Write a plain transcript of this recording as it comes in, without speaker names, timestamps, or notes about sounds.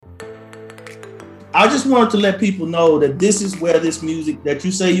I just wanted to let people know that this is where this music that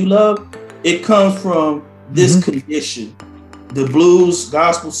you say you love, it comes from this condition. The blues,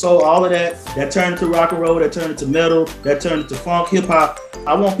 gospel, soul, all of that turned into rock and roll, that turned into metal, that turned into funk, hip hop.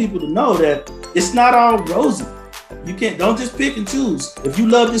 I want people to know that it's not all rosy. Don't just pick and choose. If you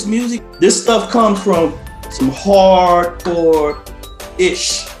love this music, this stuff comes from some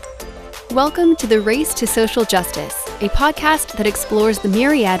hardcore-ish. Welcome to The Race to Social Justice, a podcast that explores the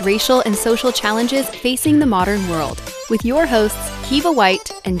myriad racial and social challenges facing the modern world, with your hosts, Kiva White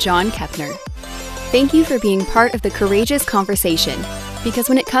and John Kepner. Thank you for being part of the courageous conversation, because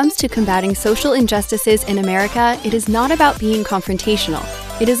when it comes to combating social injustices in America, it is not about being confrontational.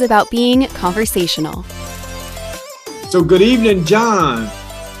 It is about being conversational. So good evening, John.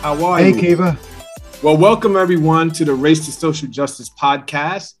 How are you? Hey, Kiva. Well, welcome everyone to the Race to Social Justice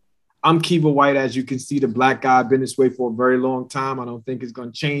podcast. I'm Kiva White. As you can see, the black guy been this way for a very long time. I don't think it's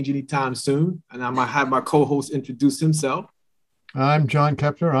going to change anytime soon. And I'm going to have my co-host introduce himself. I'm John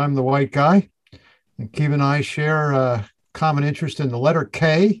Kepner. I'm the white guy. And Kiva and I share a common interest in the letter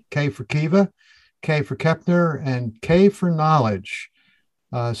K, K for Kiva, K for Kepner, and K for knowledge,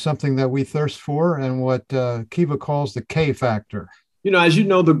 something that we thirst for and what Kiva calls the K factor. You know, as you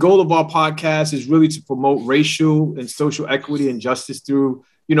know, the goal of our podcast is really to promote racial and social equity and justice through,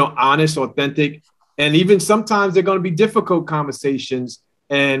 honest, authentic, and even sometimes they're going to be difficult conversations.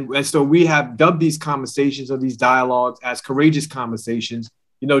 And so we have dubbed these conversations or these dialogues as courageous conversations.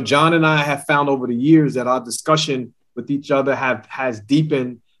 John and I have found over the years that our discussion with each other has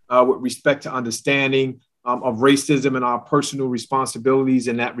deepened with respect to understanding of racism and our personal responsibilities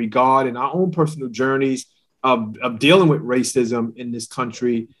in that regard and our own personal journeys of dealing with racism in this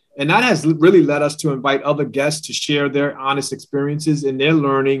country. And that has really led us to invite other guests to share their honest experiences and their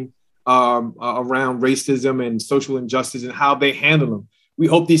learning around racism and social injustice and how they handle them. We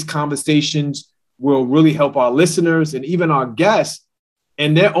hope these conversations will really help our listeners and even our guests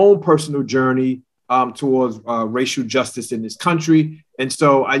in their own personal journey towards racial justice in this country. And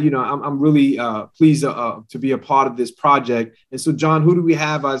so, I'm really pleased to be a part of this project. And so, John, who do we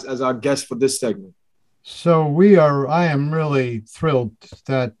have as our guest for this segment? So I am really thrilled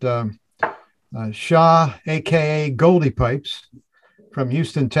that Shah, a.k.a. Goldie Pipes from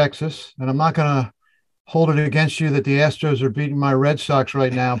Houston, Texas, and I'm not going to hold it against you that the Astros are beating my Red Sox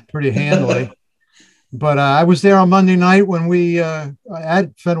right now pretty handily. But I was there on Monday night when we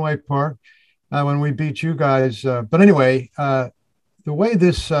at Fenway Park when we beat you guys. But anyway, the way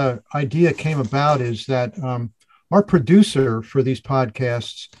this idea came about is that our producer for these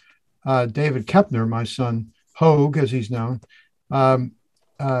podcasts, David Kepner, my son Hogue, as he's known, had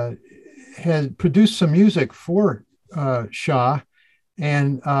produced some music for Shah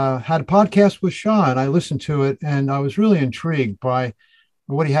and had a podcast with Shah, and I listened to it, and I was really intrigued by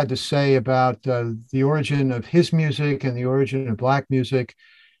what he had to say about the origin of his music and the origin of Black music.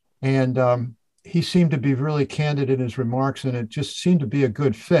 And he seemed to be really candid in his remarks, and it just seemed to be a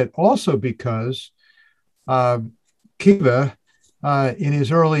good fit. Also because Kiva, in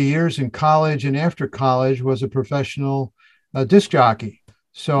his early years in college and after college, was a professional disc jockey.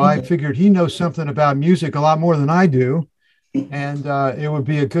 So I figured he knows something about music a lot more than I do. And it would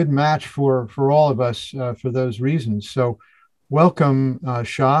be a good match for all of us for those reasons. So welcome,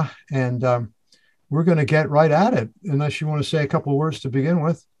 Shah, and we're going to get right at it. Unless you want to say a couple of words to begin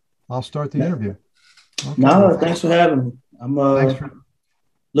with, I'll start the interview. Okay. No, thanks for having me. I'm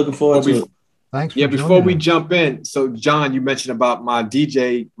looking forward to it. Thanks. Before we jump in, so John, you mentioned about my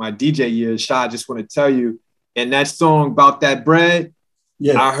DJ years. Shah, I just want to tell you, in that song about that bread,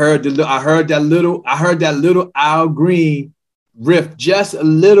 I heard that little Al Green riff just a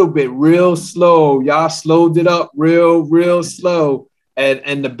little bit, real slow. Y'all slowed it up real slow.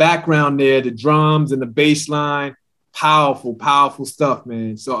 And the background there, the drums and the bass line, powerful stuff,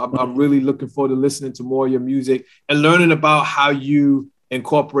 man. So I'm really looking forward to listening to more of your music and learning about how you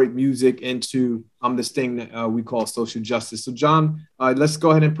incorporate music into this thing that we call social justice. So John, let's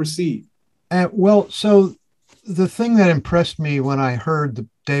go ahead and proceed. So the thing that impressed me when I heard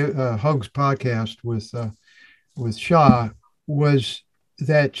the Hogue's podcast with Shah was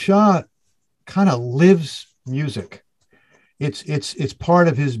that Shah kind of lives music. It's part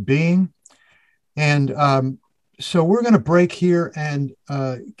of his being. And so we're going to break here and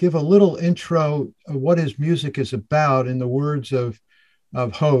give a little intro of what his music is about in the words of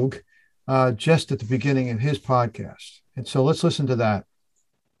Hogue, just at the beginning of his podcast. And so let's listen to that.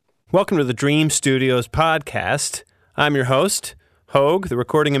 Welcome to the Dream Studios podcast. I'm your host, Hogue, the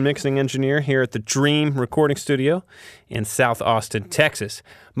recording and mixing engineer here at the Dream Recording Studio in South Austin, Texas.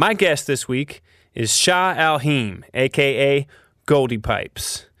 My guest this week is Shah Alheem, a.k.a. Goldie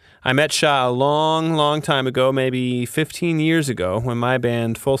Pipes. I met Shah a long, long time ago, maybe 15 years ago, when my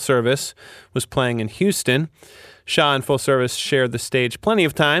band Full Service was playing in Houston. Shah and Full Service shared the stage plenty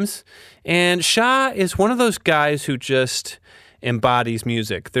of times, and Shah is one of those guys who just embodies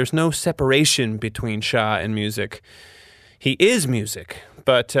music. There's no separation between Shah and music. He is music,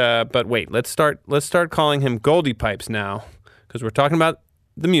 but wait, let's start calling him Goldie Pipes now, because we're talking about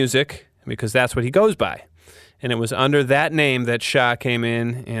the music, because that's what he goes by. And it was under that name that Shah came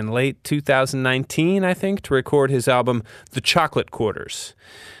in late 2019, I think, to record his album, The Chocolate Quarters.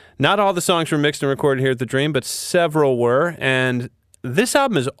 Not all the songs were mixed and recorded here at The Dream, but several were. And this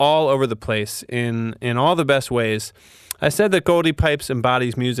album is all over the place in all the best ways. I said that Goldie Pipes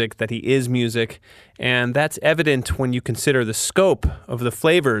embodies music, that he is music, and that's evident when you consider the scope of the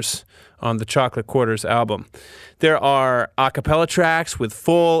flavors on the Chocolate Quarters album. There are a cappella tracks with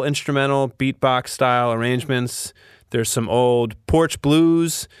full instrumental beatbox-style arrangements. There's some old porch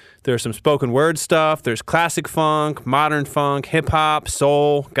blues. There's some spoken word stuff. There's classic funk, modern funk, hip-hop,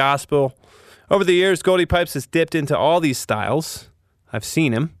 soul, gospel. Over the years, Goldie Pipes has dipped into all these styles. I've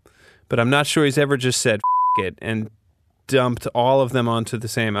seen him, but I'm not sure he's ever just said F it and dumped all of them onto the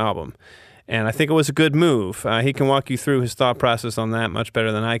same album. And I think it was a good move. He can walk you through his thought process on that much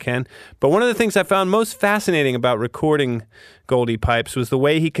better than I can. But one of the things I found most fascinating about recording Goldie Pipes was the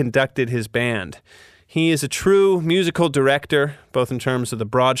way he conducted his band. He is a true musical director, both in terms of the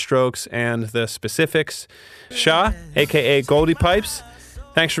broad strokes and the specifics. Shah, a.k.a. Goldie Pipes,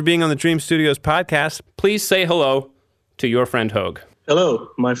 thanks for being on the Dream Studios podcast. Please say hello to your friend Hogue. Hello,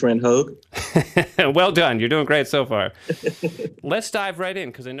 my friend Hogue. Well done. You're doing great so far. Let's dive right in,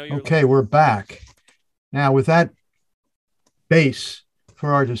 because I know you're... Okay, we're back. Now, with that base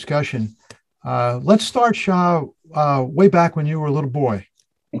for our discussion, let's start, Shah, way back when you were a little boy,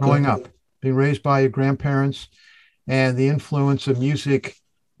 growing up, being raised by your grandparents, and the influence of music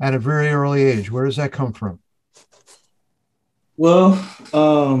at a very early age. Where does that come from? Well,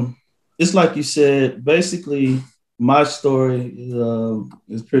 it's like you said, basically... My story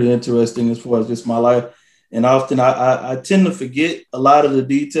is pretty interesting as far as just my life. And often I tend to forget a lot of the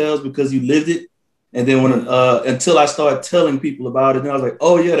details because you lived it. And then when until I started telling people about it, then I was like,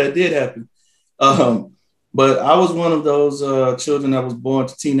 oh, yeah, that did happen. But I was one of those children that was born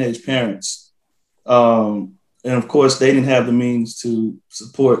to teenage parents. And, of course, they didn't have the means to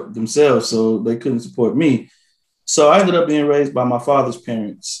support themselves, so they couldn't support me. So I ended up being raised by my father's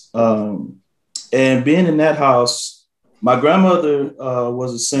parents. And being in that house, my grandmother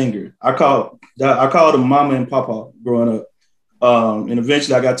was a singer. I called them Mama and Papa growing up. And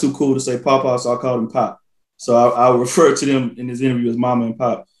eventually I got too cool to say Papa, so I called him Pop. So I refer to them in this interview as Mama and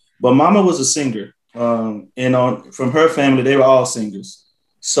Pop. But Mama was a singer. And from her family, they were all singers.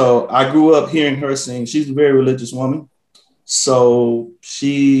 So I grew up hearing her sing. She's a very religious woman. So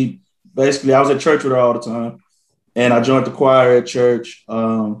I was at church with her all the time. And I joined the choir at church.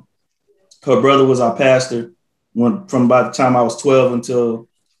 Her brother was our pastor from about the time I was 12 until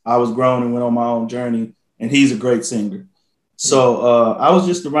I was grown and went on my own journey. And he's a great singer. So I was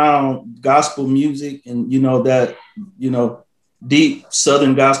just around gospel music and, deep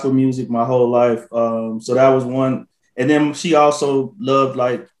Southern gospel music my whole life. So that was one. And then she also loved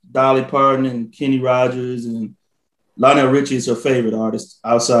like Dolly Parton and Kenny Rogers, and Lionel Richie is her favorite artist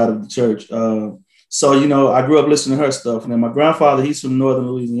outside of the church. So, I grew up listening to her stuff. And then my grandfather, he's from northern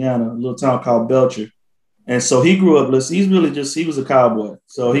Louisiana, a little town called Belcher. And so he grew up listening. He was a cowboy.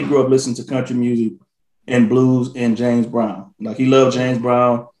 So he grew up listening to country music and blues and James Brown. Like he loved James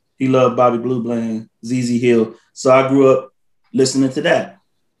Brown. He loved Bobby Blue Bland, ZZ Hill. So I grew up listening to that.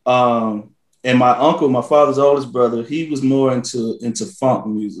 And my uncle, my father's oldest brother, he was more into funk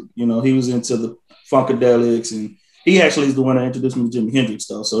music. He was into the Funkadelics, and he actually is the one that introduced me to Jimi Hendrix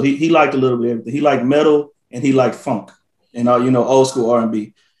stuff. So he liked a little bit of everything. He liked metal and he liked funk and, old school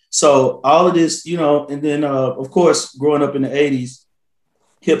R&B. So all of this, and then, of course, growing up in the 80s,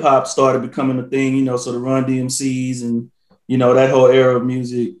 hip hop started becoming a thing, so the Run DMCs and, that whole era of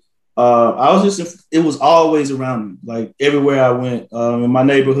music. It was always around me, like everywhere I went. In my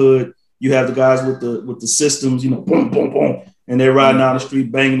neighborhood, you have the guys with the systems, boom, boom, boom, and they're riding down the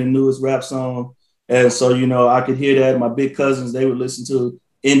street banging the newest rap song. And so, I could hear that. My big cousins, they would listen to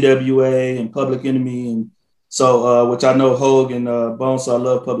NWA and Public Enemy. And so, which I know Hogue and Bonesaw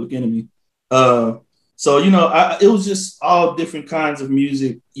love Public Enemy. So, it was just all different kinds of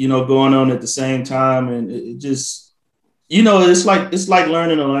music, going on at the same time. And it just, it's like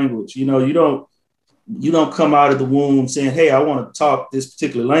learning a language. You don't come out of the womb saying, hey, I want to talk this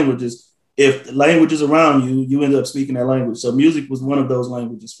particular language. If the language is around you, you end up speaking that language. So music was one of those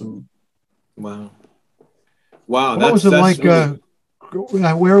languages for me. Wow. What was it like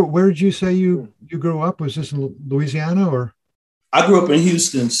Where did you say you grew up? Was this in Louisiana or? I grew up in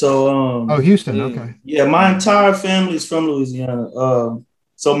Houston, so Houston, okay. Yeah, my entire family is from Louisiana.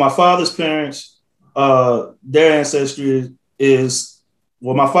 So my father's parents, their ancestry is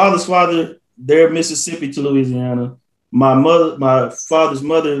well, my father's father, they're Mississippi to Louisiana. My father's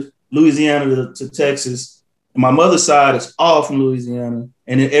mother, Louisiana to Texas. And my mother's side is all from Louisiana,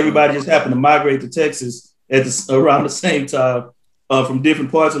 and then everybody just happened to migrate to Texas around the same time from different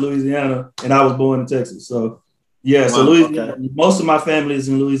parts of Louisiana, and I was born in Texas. So yeah, so Louisiana, okay. Most of my family is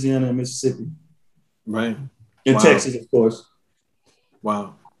in Louisiana and Mississippi. Right. In Texas, of course.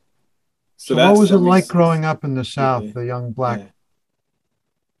 Wow. So what was it like growing up in the South, the young black?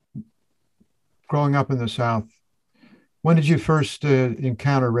 Yeah. Growing up in the South, when did you first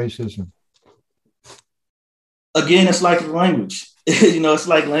encounter racism? Again, it's like language. It's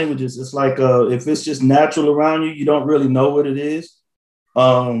like languages. It's like if it's just natural around you, you don't really know what it is.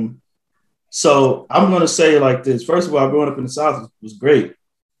 So I'm going to say it like this. First of all, growing up in the South was great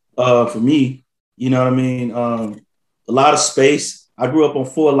for me. You know what I mean? A lot of space. I grew up on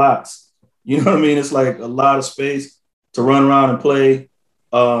 4 lots. You know what I mean? It's like a lot of space to run around and play.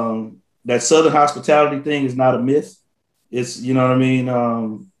 That Southern hospitality thing is not a myth. It's, you know what I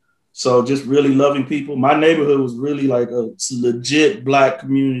mean? So just really loving people. My neighborhood was really like a legit Black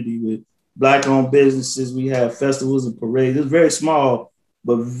community with Black-owned businesses. We had festivals and parades. It was very small,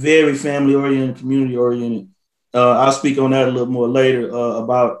 but very family-oriented, community-oriented. I'll speak on that a little more later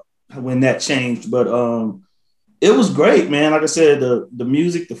about when that changed. But it was great, man. Like I said, the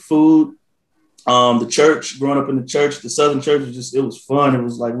music, the food, the church, growing up in the church, the Southern church, it was fun. It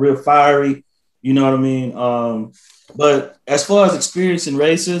was like real fiery. You know what I mean? But as far as experiencing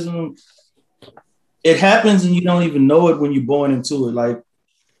racism, it happens and you don't even know it when you're born into it. Like,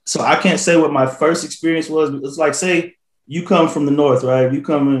 so I can't say what my first experience was. But it's like, say you come from the North, right? You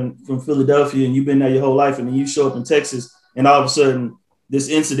come in from Philadelphia and you've been there your whole life, and then you show up in Texas and all of a sudden this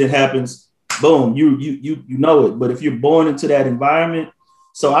incident happens. Boom, you know it. But if you're born into that environment,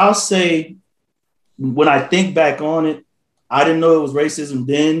 so I'll say when I think back on it, I didn't know it was racism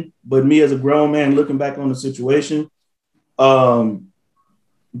then, but me as a grown man looking back on the situation, where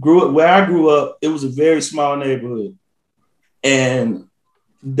I grew up, it was a very small neighborhood, and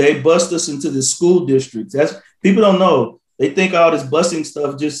they bust us into the school districts. That's people don't know. They think all this busing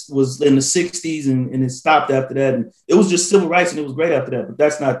stuff just was in the 60s and it stopped after that. And it was just civil rights and it was great after that. But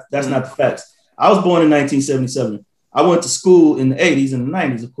that's not the facts. I was born in 1977. I went to school in the 80s and the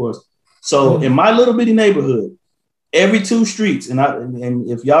 90s, of course. So in my little bitty neighborhood, every 2 streets, and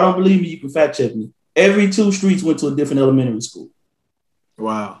if y'all don't believe me, you can fact check me. Every 2 streets went to a different elementary school.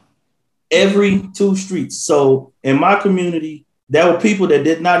 Wow. Every 2 streets. So in my community, there were people that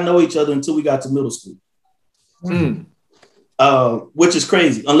did not know each other until we got to middle school. Which is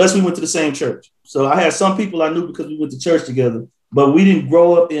crazy, unless we went to the same church. So I had some people I knew because we went to church together, but we didn't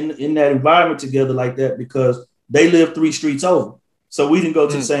grow up in that environment together like that because they lived 3 streets over. So we didn't go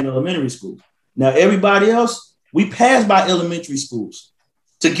to the same elementary school. Now, everybody else, we passed by elementary schools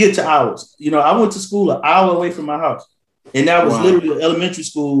to get to ours. You know, I went to school an hour away from my house, and that was literally an elementary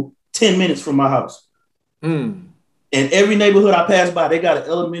school 10 minutes from my house. And every neighborhood I passed by, they got an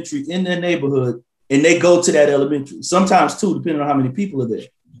elementary in their neighborhood, and they go to that elementary. Sometimes 2, depending on how many people are there.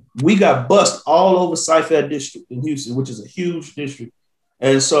 We got bused all over Sci-Fi District in Houston, which is a huge district.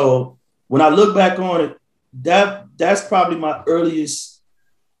 And so when I look back on it, that's probably my earliest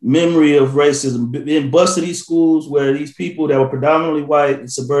memory of racism, being bused to these schools where these people that were predominantly white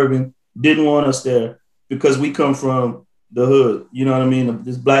and suburban didn't want us there because we come from the hood, you know what I mean?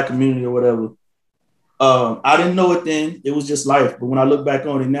 This Black community or whatever. I didn't know it then. It was just life. But when I look back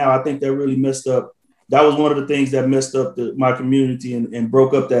on it now, I think that really messed up. That was one of the things that messed up my community and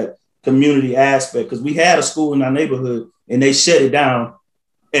broke up that community aspect, because we had a school in our neighborhood and they shut it down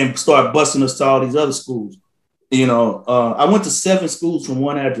and started busing us to all these other schools. You know, I went to 7 schools from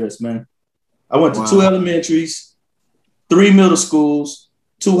one address, man. I went to 2 elementaries, 3 middle schools,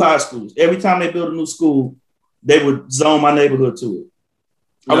 2 high schools. Every time they built a new school, they would zone my neighborhood to it.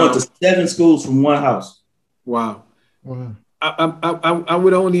 I went to 7 schools from one house. Wow. I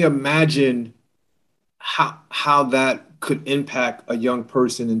would only imagine how that could impact a young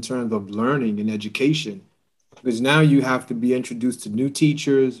person in terms of learning and education, because now you have to be introduced to new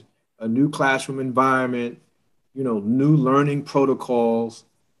teachers, a new classroom environment, you know, new learning protocols.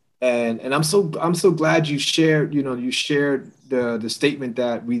 And I'm so glad you shared the statement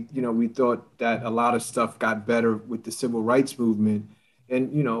that we thought that a lot of stuff got better with the civil rights movement,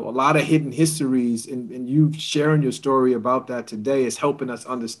 and, you know, a lot of hidden histories, and you sharing your story about that today is helping us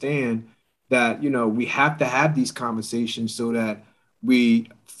understand that, you know, we have to have these conversations so that we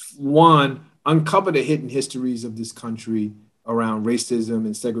uncover the hidden histories of this country around racism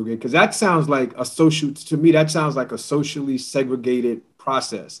and segregation, because that sounds like a socially segregated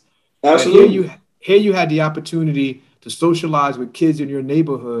process. Absolutely. Here you had the opportunity to socialize with kids in your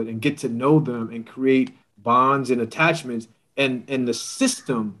neighborhood and get to know them and create bonds and attachments and the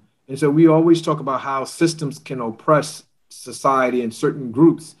system. And so we always talk about how systems can oppress society and certain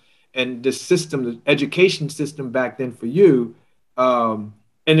groups, and the system, the education system back then for you. And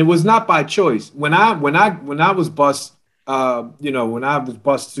it was not by choice. When I was bused, when I was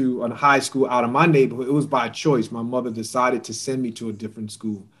bused to a high school out of my neighborhood, it was by choice. My mother decided to send me to a different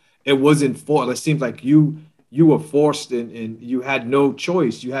school. It wasn't forced. It seems like you were forced and you had no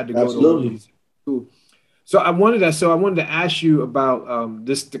choice. You had to go Absolutely. to school. So I wanted to ask you about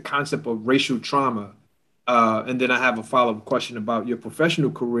the concept of racial trauma. And then I have a follow-up question about your professional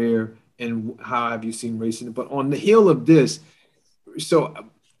career and how have you seen racism. But on the heel of this, so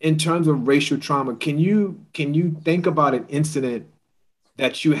in terms of racial trauma, can you think about an incident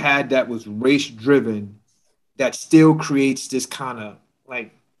that you had that was race-driven that still creates this kind of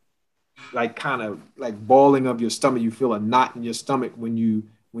like balling of your stomach? You feel a knot in your stomach when you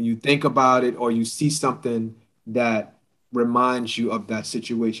think about it, or you see something that reminds you of that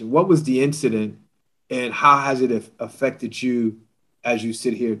situation. What was the incident, and how has it affected you as you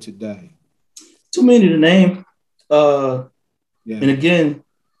sit here today? Too many to name. And again,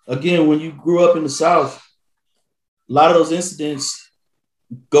 when you grew up in the South, a lot of those incidents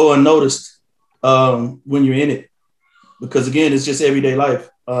go unnoticed when you're in it, because again, it's just everyday life.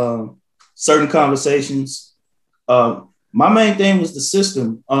 Certain conversations. My main thing was the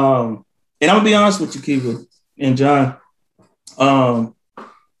system. And I'm gonna be honest with you, Kiva and John.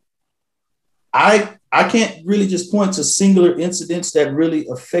 I can't really just point to singular incidents that really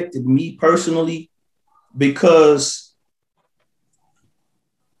affected me personally, because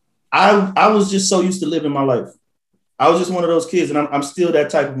I was just so used to living my life. I was just one of those kids, and I'm still that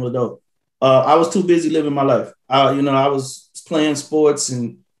type of adult. I was too busy living my life. I was playing sports,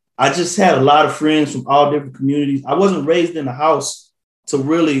 and I just had a lot of friends from all different communities. I wasn't raised in a house to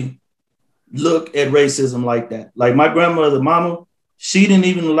really look at racism like that. Like my grandmother, mama, she didn't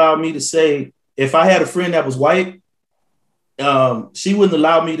even allow me to say, if I had a friend that was white, she wouldn't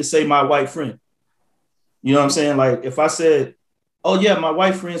allow me to say my white friend. You know what I'm saying? Like if I said, oh yeah, my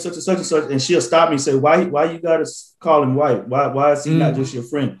white friend, such and such and such, and she'll stop me and say, why you gotta call him white? Why is he not just your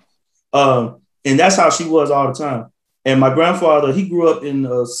friend? And that's how she was all the time. And my grandfather, he grew up in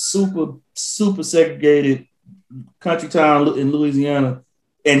a super, super segregated country town in Louisiana,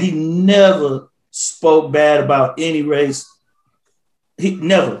 and he never spoke bad about any race. He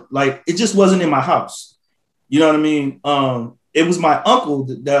never, like, it just wasn't in my house. You know what I mean? It was my uncle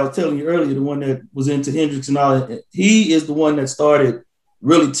that I was telling you earlier, the one that was into Hendrix and all that. He is the one that started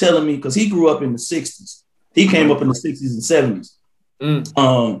really telling me, because he grew up in the 60s. He came up in the 60s and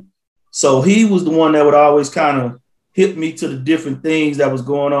 70s. So he was the one that would always kind of hit me to the different things that was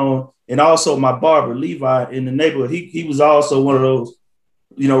going on. And also my barber, Levi, in the neighborhood, he was also one of those,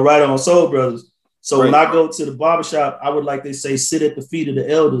 right on Soul Brothers. So when I go to the barbershop, I would, like they say, sit at the feet of the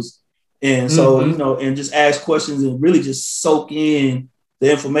elders. And so, and just ask questions and really just soak in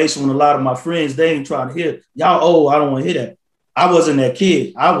the information. When a lot of my friends, they ain't trying to hear, y'all old, I don't want to hear that. I wasn't that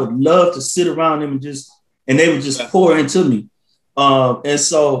kid. I would love to sit around them and they would just pour into me. And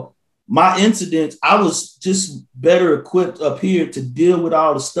so my incidents, I was just better equipped up here to deal with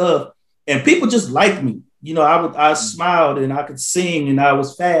all the stuff. And people just liked me. I smiled and I could sing and I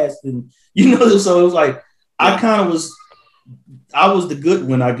was fast and, so it was like, I was the good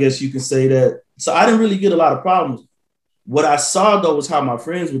one, I guess you can say that. So I didn't really get a lot of problems. What I saw, though, was how my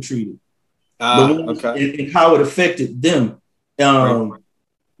friends were treated. And how it affected them. You know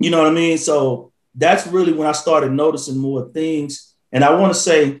what I mean? So that's really when I started noticing more things. And I want to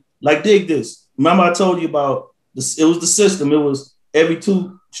say, like, dig this. Remember I told you about this, it was the system. It was every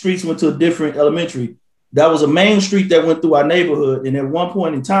 2 streets went to a different elementary. That was a main street that went through our neighborhood. And at one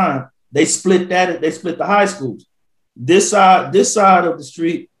point in time, they split the high schools. This side of the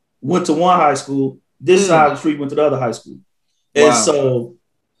street went to one high school. This side of the street went to the other high school. And so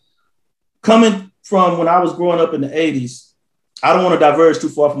coming from when I was growing up in the 80s, I don't want to diverge too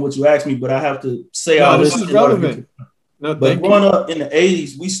far from what you asked me, but I have to say all this is relevant. But growing up in the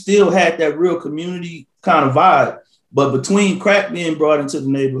 80s, we still had that real community kind of vibe. But between crack being brought into the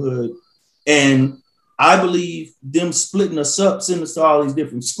neighborhood and I believe them splitting us up, sending us to all these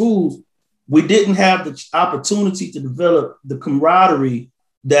different schools, we didn't have the opportunity to develop the camaraderie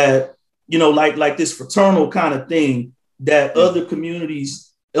that, like this fraternal kind of thing that other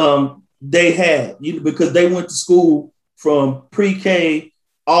communities, they had, because they went to school from pre-K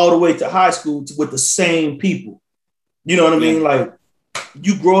all the way to high school with the same people. You know what I mean? Like,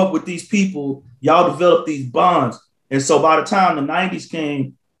 you grow up with these people, y'all develop these bonds. And so by the time the 90s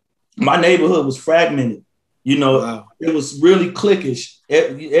came, my neighborhood was fragmented. You know, It was really cliquish.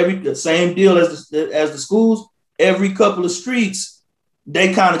 Every same deal as the schools. Every couple of streets,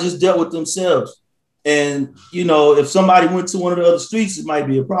 they kind of just dealt with themselves. And, you know, if somebody went to one of the other streets, it might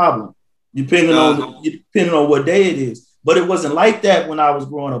be a problem, depending on what day it is. But it wasn't like that when I was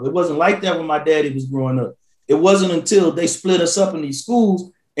growing up. It wasn't like that when my daddy was growing up. It wasn't until they split us up in these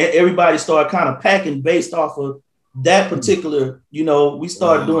schools and everybody started kind of packing based off of that particular, you know, we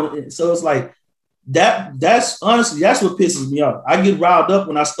started doing it. So it's like, that's honestly, that's what pisses me off. I get riled up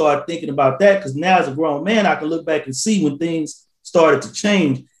when I start thinking about that, because now as a grown man, I can look back and see when things started to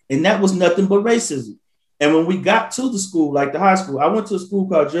change, and that was nothing but racism. And when we got to the school, like the high school, I went to a school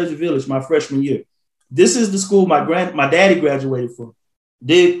called Jersey Village my freshman year. This is the school my daddy graduated from.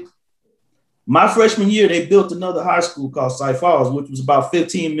 My freshman year, they built another high school called Cy Falls, which was about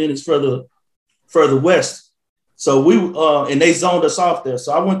 15 minutes further west. So and they zoned us off there.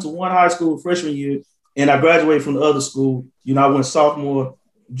 So I went to one high school freshman year, and I graduated from the other school. You know, I went sophomore,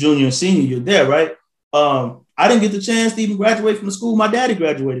 junior, and senior year there, right? I didn't get the chance to even graduate from the school my daddy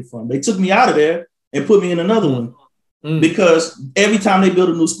graduated from. They took me out of there and put me in another one because every time they built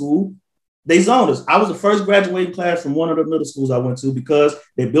a new school, they zoned us. I was the first graduating class from one of the middle schools I went to because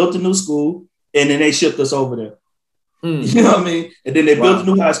they built a new school and then they shipped us over there. You know what I mean? And then they built a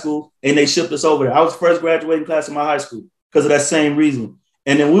new high school and they shipped us over there. I was the first graduating class in my high school because of that same reason.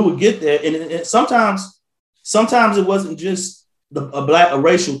 And then we would get there, and sometimes it wasn't just a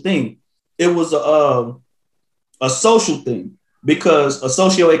racial thing. It was a social thing, because a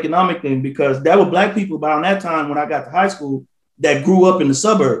socioeconomic thing, because there were Black people around that time when I got to high school that grew up in the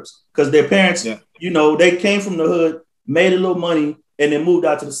suburbs because their parents, you know, they came from the hood, made a little money, and then moved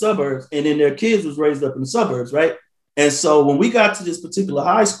out to the suburbs, and then their kids was raised up in the suburbs, right? And so when we got to this particular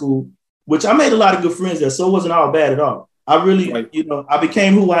high school, which I made a lot of good friends there, so it wasn't all bad at all. I really, you know, I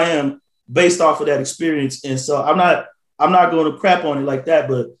became who I am based off of that experience. And so I'm not going to crap on it like that,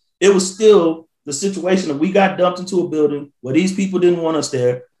 but it was still the situation that we got dumped into a building where these people didn't want us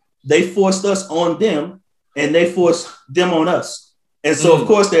there. They forced us on them and they forced them on us. And so, of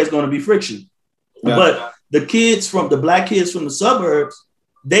course, there's going to be friction. Yeah. But the Black kids from the suburbs,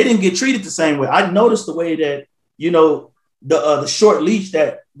 they didn't get treated the same way. I noticed the way that, you know, the short leash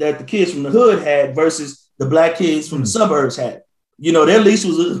that the kids from the hood had versus the Black kids from the suburbs had. You know, their leash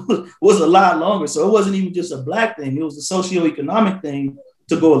was a lot longer. So it wasn't even just a Black thing. It was a socioeconomic thing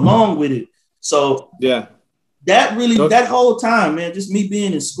to go along with it. So that whole time, man, just me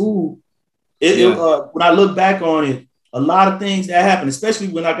being in school, when I look back on it, a lot of things that happened, especially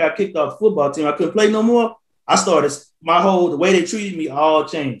when I got kicked off the football team, I couldn't play no more. The way they treated me all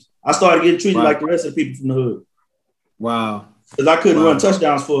changed. I started getting treated like the rest of the people from the hood. Wow. Because I couldn't run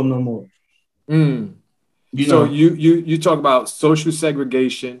touchdowns for them no more. So you talk about social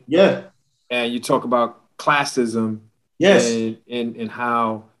segregation. Yeah. And you talk about classism. Yes. And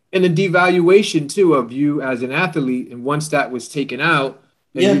how, and the devaluation too of you as an athlete. And once that was taken out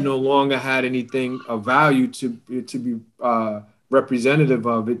and you no longer had anything of value to be representative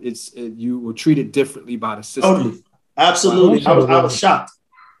of it, you were treated differently by the system. Totally. Absolutely. I was shocked.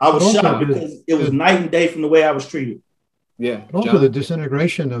 I was shocked because it was night and day from the way I was treated. Yeah. Also, the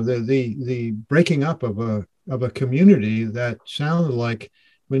disintegration of the breaking up of a community that sounded like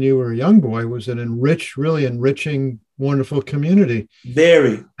when you were a young boy was an really enriching, wonderful community.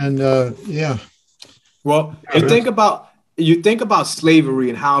 Very. And Well, you think about slavery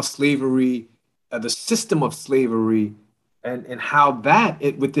and how slavery, the system of slavery, and how that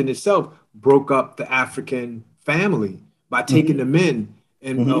within itself broke up the African family by taking them in.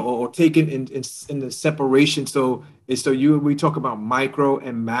 And or taken in the separation. So we talk about micro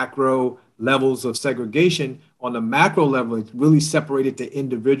and macro levels of segregation. On the macro level, it's really separated the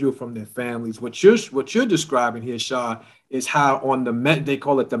individual from their families. What you're describing here, Shah, is how on they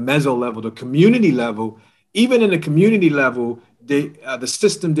call it the meso level, the community level. Even in the community level, the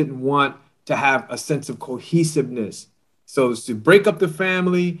system didn't want to have a sense of cohesiveness. So it's to break up the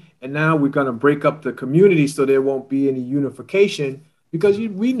family, and now we're going to break up the community so there won't be any unification. Because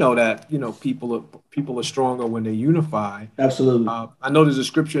we know that, you know, people are stronger when they unify. Absolutely. I know there's a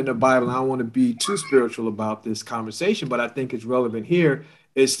scripture in the Bible, and I don't want to be too spiritual about this conversation, but I think it's relevant here.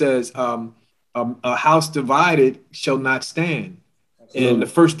 It says, a house divided shall not stand. Absolutely. And the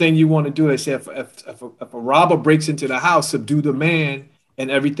first thing you want to do, they say, if a robber breaks into the house, subdue the man,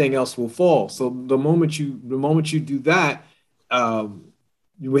 and everything else will fall. So the moment you do that,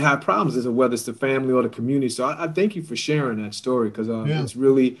 we have problems as to whether it's the family or the community. So I thank you for sharing that story, because it's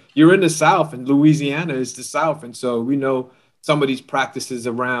really, you're in the South, and Louisiana is the South. And so we know some of these practices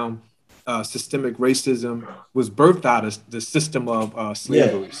around systemic racism was birthed out of the system of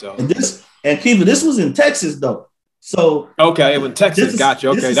slavery. Yeah. So and Kiva, this was in Texas though. So okay, when Texas got you,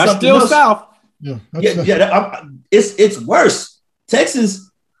 okay, that's still else. South. It's worse. Texas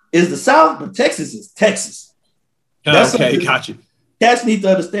is the South, but Texas is Texas. That's okay, got you. Cats need to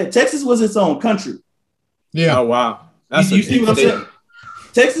understand. Texas was its own country. Yeah. Oh wow. You see what I'm saying?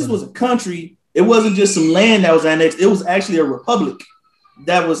 Texas was a country. It wasn't just some land that was annexed. It was actually a republic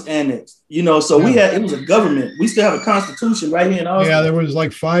that was annexed. You know, so it was a government. We still have a constitution right here in Austin. Yeah, there was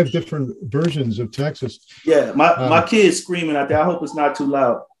like 5 different versions of Texas. Yeah, my kid's screaming out there. I hope it's not too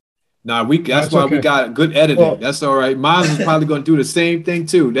loud. Nah, that's why okay. We got good editing. Well, that's all right. Mine is probably going to do the same thing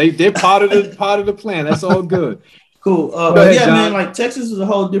too. They're part of the plan. That's all good. Cool. But yeah, John. Man, like Texas is a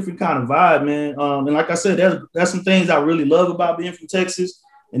whole different kind of vibe, man. And like I said, there's some things I really love about being from Texas,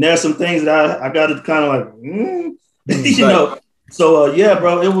 and there's some things that I got to kind of like, you know. So yeah,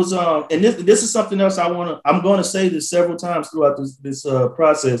 bro, it was. And this is something else I'm going to say this several times throughout this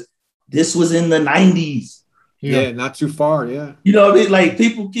process. This was in the 90s. Yeah, not too far. Yeah, you know, like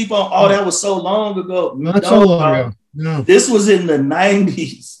people keep on. Oh, that was so long ago. Not so long ago. No, this was in the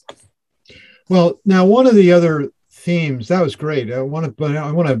 90s. Well, now one of the other themes that was great. I want to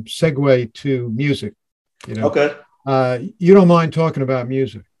segue to music. You know, okay. You don't mind talking about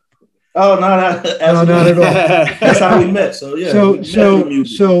music? Oh no, not at all. That's how we met. So yeah.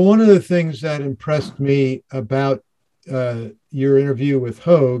 So one of the things that impressed me about your interview with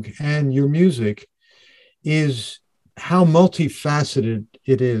Hogue and your music is how multifaceted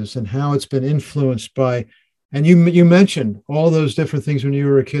it is, and how it's been influenced by, and you mentioned all those different things when you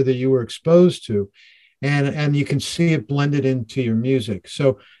were a kid that you were exposed to, and you can see it blended into your music.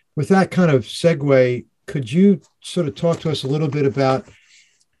 So with that kind of segue, could you sort of talk to us a little bit about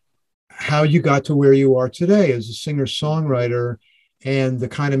how you got to where you are today as a singer-songwriter and the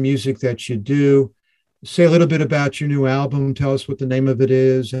kind of music that you do? Say a little bit about your new album. Tell us what the name of it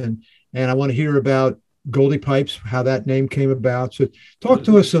is, and I want to hear about Goldie Pipes, how that name came about. So talk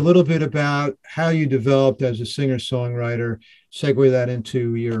to us a little bit about how you developed as a singer-songwriter, segue that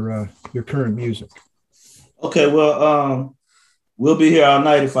into your current music. Okay, well, we'll be here all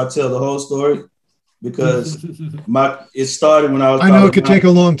night if I tell the whole story, because it started when I was. I know it could take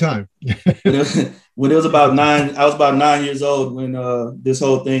a long time. when it was about 9, I was about 9 years old when this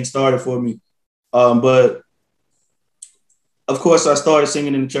whole thing started for me. But of course, I started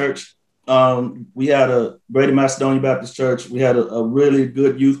singing in the church. We had a Brady Macedonian Baptist Church. We had a really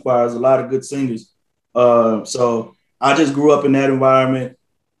good youth choir, a lot of good singers. So I just grew up in that environment,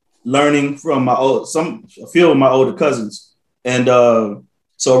 learning from a few of my older cousins. And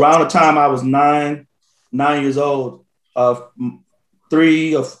so around the time I was 9 years old, it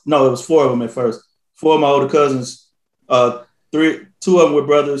was 4 of them at first. 4 of my older cousins, 2 of them were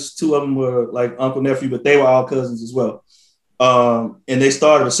brothers, 2 of them were like uncle, nephew, but they were all cousins as well. And they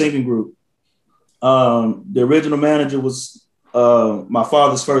started a singing group. The original manager was my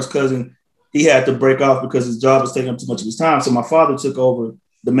father's first cousin. He had to break off because his job was taking up too much of his time. So my father took over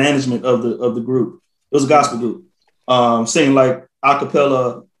the management of the group. It was a gospel group, singing like a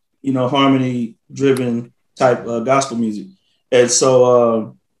cappella, harmony driven type gospel music. And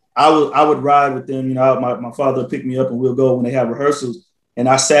so I would ride with them. My father would pick me up and we'll go when they have rehearsals. And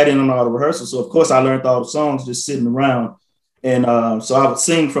I sat in on all the rehearsals. So of course I learned all the songs just sitting around. And so I would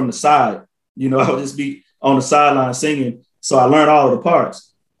sing from the side. I would just be on the sideline singing. So I learned all of the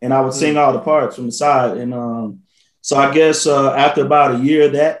parts, and I would sing all the parts from the side. And so I guess after about a year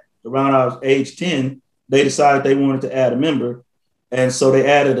of that, around I was age 10, they decided they wanted to add a member. And so they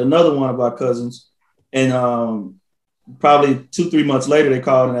added another one of our cousins. And probably 2-3 months later, they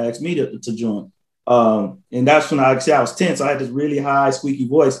called and asked me to join. And that's when I was 10. So I had this really high, squeaky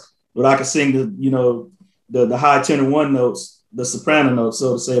voice, but I could sing the high tenor one notes, the soprano notes,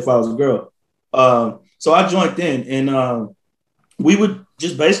 so to say, if I was a girl. So I joined in, and we would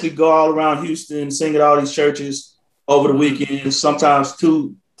just basically go all around Houston, sing at all these churches over the weekend, sometimes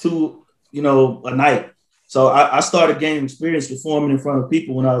two a night. So I started gaining experience performing in front of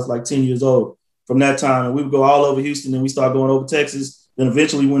people when I was like 10 years old. From that time, and we would go all over Houston, and we started going over Texas, then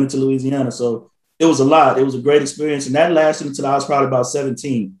eventually went into Louisiana. So it was a lot. It was a great experience, and that lasted until I was probably about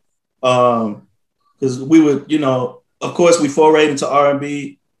 17. Because we would, of course, we forayed into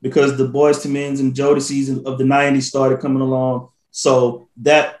R&B because the Boyz II Men and Jodeci's of the 90s started coming along. So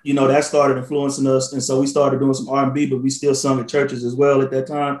that, that started influencing us. And so we started doing some R&B, but we still sung at churches as well at that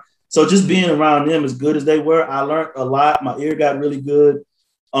time. So just being around them, as good as they were, I learned a lot. My ear got really good.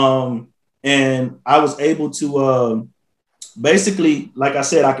 And I was able to basically, like I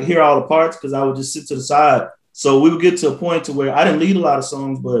said, I could hear all the parts because I would just sit to the side. So we would get to a point to where I didn't lead a lot of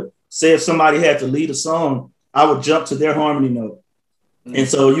songs, but say if somebody had to lead a song, I would jump to their harmony note. And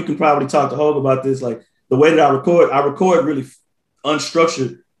so you can probably talk to Hogue about this, like the way that I record really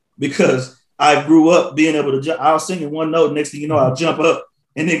unstructured because I grew up being able to jump. I was singing one note. Next thing you know, I'll jump up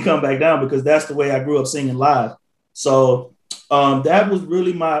and then come back down because that's the way I grew up singing live. So that was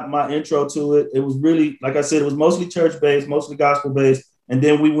really my intro to it. It was really, like I said, it was mostly church-based, mostly gospel-based. And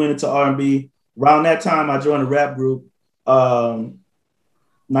then we went into R&B. Around that time, I joined a rap group,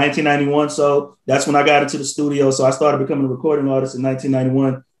 1991. So that's when I got into the studio. So I started becoming a recording artist in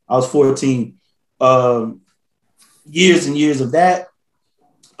 1991. I was 14. Years and years of that.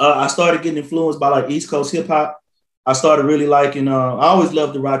 I started getting influenced by like East Coast hip hop. I started really liking, I always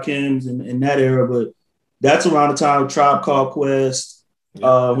loved the Rakims in that era, but that's around the time of Tribe Called Quest,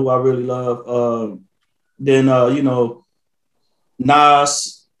 who I really love. Then,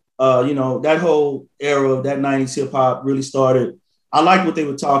 Nas, that whole era of that 90s hip hop really started. I liked what they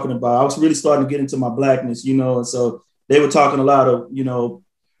were talking about. I was really starting to get into my blackness, and so they were talking a lot of,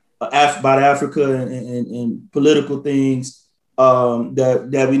 about Africa and political things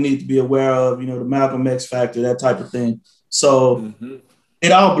that we need to be aware of, the Malcolm X factor, that type of thing. So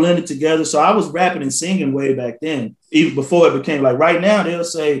it all blended together. So I was rapping and singing way back then, even before it became like right now, they'll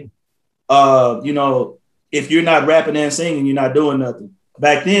say, if you're not rapping and singing, you're not doing nothing.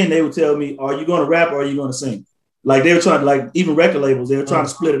 Back then they would tell me, are you going to rap or are you going to sing? Like they were trying to, like even record labels, they were trying to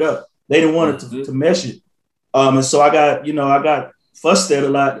split it up. They didn't want it to mesh it. And so I got fussed at a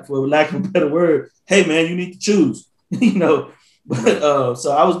lot, for lack of a better word. Hey man, you need to choose, But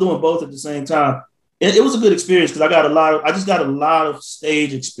so I was doing both at the same time. It was a good experience because I just got a lot of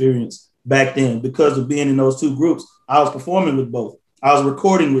stage experience back then because of being in those two groups. I was performing with both. I was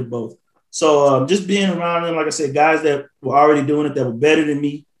recording with both. So just being around them, like I said, guys that were already doing it, that were better than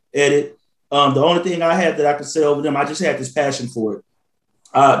me at it. The only thing I had that I could say over them, I just had this passion for it.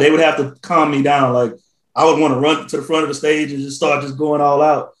 They would have to calm me down. Like I would want to run to the front of the stage and just start just going all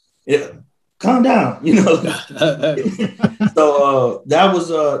out. Calm down, So that was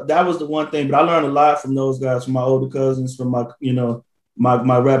the one thing. But I learned a lot from those guys, from my older cousins, from my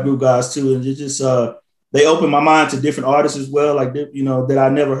my rap group guys too, and it just they opened my mind to different artists as well, like that I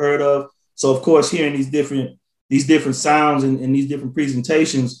never heard of. So of course, hearing these different sounds and these different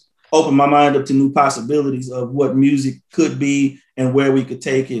presentations opened my mind up to new possibilities of what music could be and where we could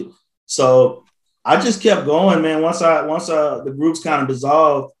take it. So I just kept going, man. Once the groups kind of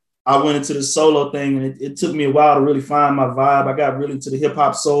dissolved, I went into the solo thing, and it took me a while to really find my vibe. I got really into the hip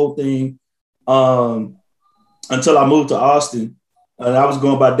hop soul thing until I moved to Austin. And I was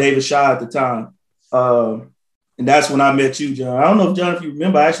going by David Shaw at the time. And that's when I met you, John. I don't know, John, if you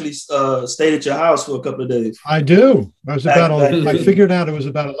remember, I actually stayed at your house for a couple of days. I do. I figured out it was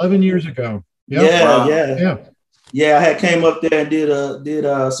about 11 years ago. Yep. Yeah. Yeah, I had came up there and did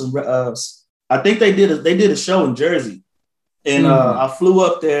some. I think they did a show in Jersey. And I flew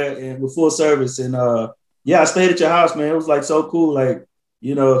up there and with full service, and I stayed at your house, man. It was like so cool, like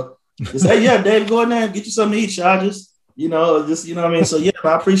just hey, yeah, Dave, go in there and get you something to eat, Shaw. Just what I mean. So yeah,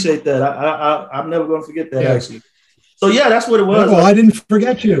 I appreciate that. I'm never gonna forget that actually. So yeah, that's what it was. Oh, I didn't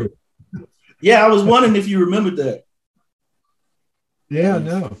forget you. Yeah, I was wondering if you remembered that. Yeah,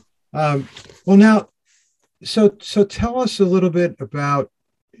 no. Well, now, so tell us a little bit about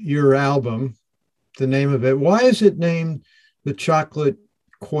your album, the name of it. Why is it named The Chocolate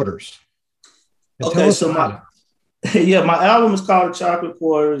Quarters? Okay, so my album is called The Chocolate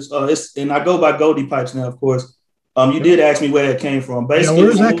Quarters. And I go by Goldie Pipes now, of course. You did ask me where that came from. Basically,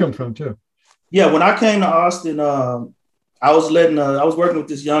 where does that come from too? Yeah, when I came to Austin, I was working with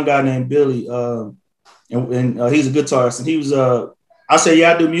this young guy named Billy, and he's a guitarist. And he was, I said,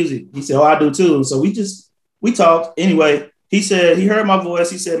 yeah, I do music. He said, oh, I do too. And so we talked. Anyway, he said he heard my voice.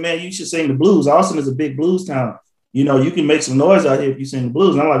 He said, man, you should sing the blues. Austin is a big blues town. You can make some noise out here if you sing the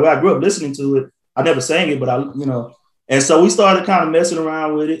blues. And I'm like, well, I grew up listening to it. I never sang it, but And so we started kind of messing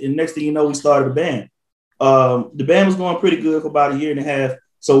around with it. And next thing you know, we started a band. The band was going pretty good for about a year and a half.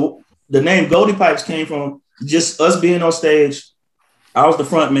 So the name Goldie Pipes came from just us being on stage. I was the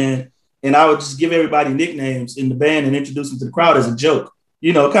front man, and I would just give everybody nicknames in the band and introduce them to the crowd as a joke,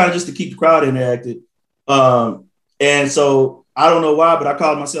 kind of just to keep the crowd interactive. And so I don't know why, but I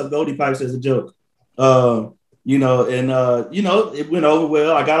called myself Goldie Pipes as a joke. It went over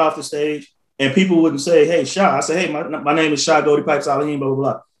well. I got off the stage, and people wouldn't say, hey, Shaw. I said, hey, my name is Shaw Goldie Pipes Aline, blah, blah,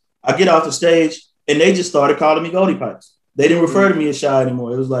 blah. I get off the stage, and they just started calling me Goldie Pipes. They didn't refer to me as Shaw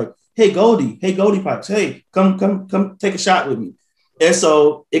anymore. It was like, hey, Goldie Pipes. Hey, come take a shot with me. And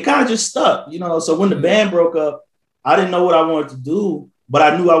so it kind of just stuck, So when the band broke up, I didn't know what I wanted to do, but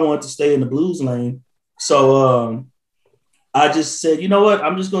I knew I wanted to stay in the blues lane. So I just said, you know what?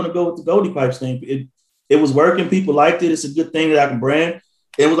 I'm just going to go with the Goldie Pipes thing. It was working. People liked it. It's a good thing that I can brand.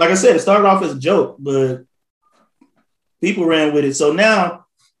 It was, like I said, it started off as a joke, but people ran with it. So now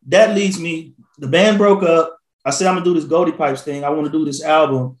that leads me, the band broke up. I said, I'm going to do this Goldie Pipes thing. I want to do this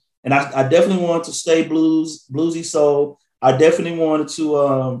album. And I definitely wanted to stay bluesy soul. I definitely wanted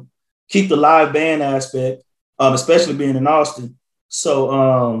to keep the live band aspect, especially being in Austin.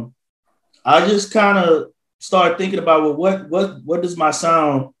 So I just kind of started thinking about, well, what does my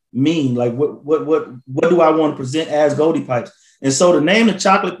sound mean? Like, what do I want to present as Goldie Pipes? And so the name of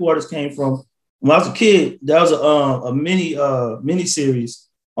Chocolate Quarters came from, when I was a kid, there was a mini series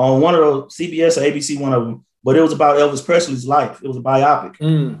on one of those, CBS or ABC, one of them, but it was about Elvis Presley's life. It was a biopic.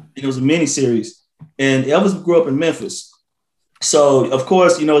 And it was a mini series. And Elvis grew up in Memphis. So, of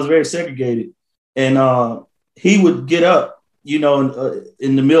course, it was very segregated. And he would get up, in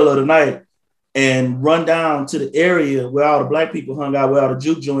the middle of the night and run down to the area where all the black people hung out, where all the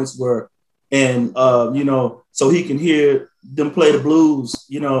juke joints were. And, so he can hear them play the blues,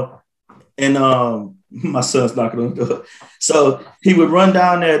 and my son's knocking on the door. So he would run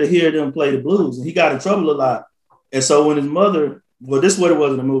down there to hear them play the blues, and he got in trouble a lot. And so when his mother, well, this is what it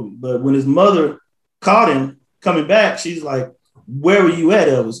was in the movie, but when his mother caught him coming back, she's like, "Where were you at,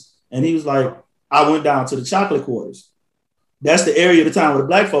 Elvis?" And he was like, "I went down to the Chocolate Quarters." That's the area of the time where the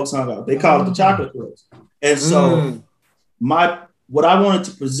black folks hung out. They called it the Chocolate Quarters. And so what I wanted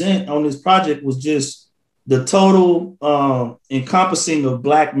to present on this project was just the total encompassing of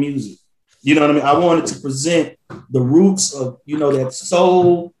black music. You know what I mean? I wanted to present the roots of, that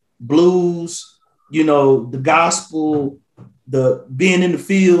soul, blues, the gospel, the being in the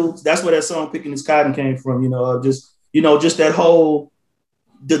fields. That's where that song Picking This Cotton came from, just that whole,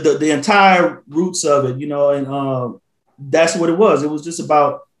 the entire roots of it, and that's what it was. It was just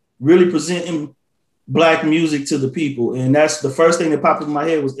about really presenting black music to the people. And that's the first thing that popped in my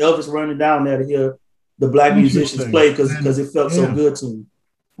head was Elvis running down there to hear the black musicians play because it felt so good to me.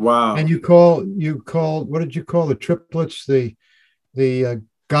 Wow. And you called, what did you call the triplets? The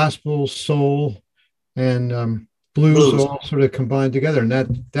gospel, soul, and blues all sort of combined together. And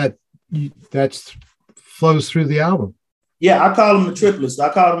that flows through the album. Yeah, I call them the triplets.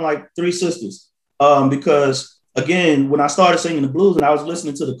 I call them like three sisters. Because again, when I started singing the blues and I was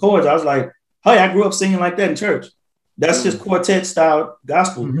listening to the chords, I was like, hey, I grew up singing like that in church. That's just quartet style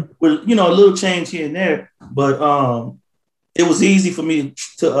gospel with, a little change here and there. But it was easy for me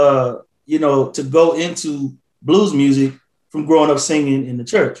to, to go into blues music from growing up singing in the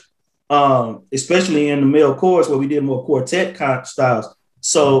church, especially in the male chorus where we did more quartet kind of styles.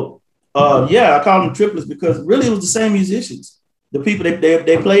 So, I call them triplets because really it was the same musicians. The people,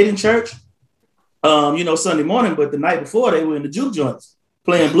 they played in church, Sunday morning, but the night before they were in the juke joints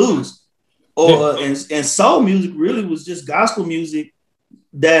playing blues. And soul music really was just gospel music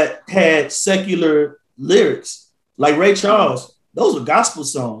that had secular lyrics. Like Ray Charles, those were gospel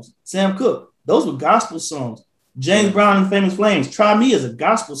songs. Sam Cooke, those were gospel songs. James Brown and Famous Flames, Try Me is a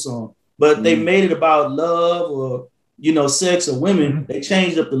gospel song, but they made it about love or, sex or women. They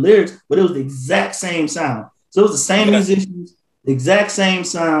changed up the lyrics, but it was the exact same sound. So it was the same musicians, the exact same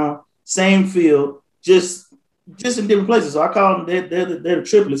sound, same feel, just in different places. So I call them, they're the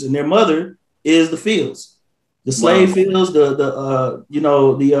triplets, and their mother is the fields, the slave fields, the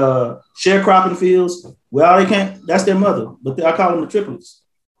sharecropping fields. Well, they can't. That's their mother, but I call them the triplets.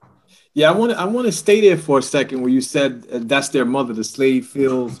 Yeah, I want to stay there for a second where you said that's their mother, the slave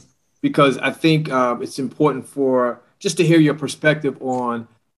fields, because I think it's important for just to hear your perspective on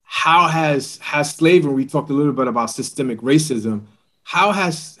how has slavery. We talked a little bit about systemic racism. How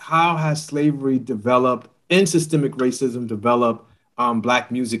has slavery developed and systemic racism developed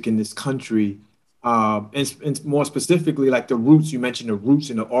Black music in this country, and more specifically, like the roots. You mentioned the roots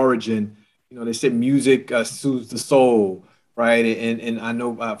and the origin. They said music soothes the soul, right? And I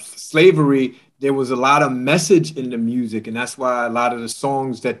know slavery, there was a lot of message in the music, and that's why a lot of the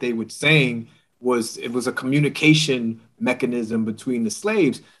songs that they would sing was a communication mechanism between the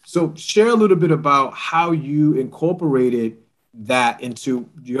slaves. So share a little bit about how you incorporated that into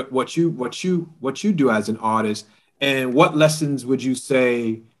what you do as an artist. And what lessons would you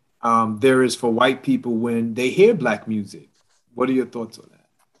say there is for white people when they hear Black music? What are your thoughts on that?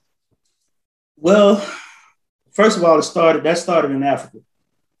 Well, first of all, that started in Africa.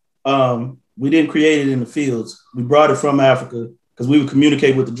 We didn't create it in the fields. We brought it from Africa because we would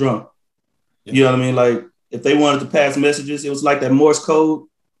communicate with the drum. Yeah. You know what I mean? Like if they wanted to pass messages, it was like that Morse code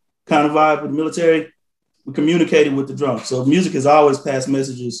kind of vibe with the military. we communicated with the drums. So music has always passed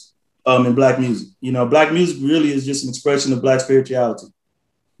messages in Black music. You know, Black music really is just an expression of Black spirituality.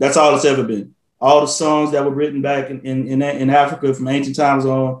 That's all it's ever been. All the songs that were written back in Africa from ancient times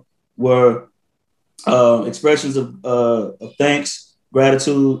on were expressions of thanks,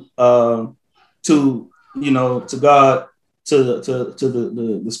 gratitude to God, to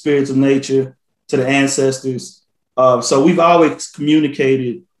the spirits of nature, to the ancestors. So we've always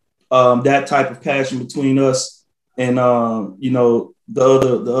communicated that type of passion between us and the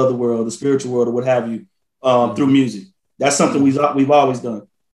other world, the spiritual world, or what have you, through music. That's something we've always done.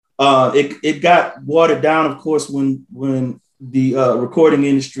 It got watered down, of course, when the recording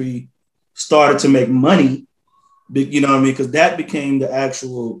industry started to make money. You know what I mean? Because that became the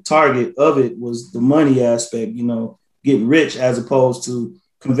actual target of it, was the money aspect, getting rich, as opposed to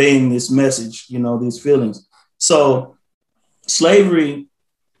conveying this message, these feelings. So slavery,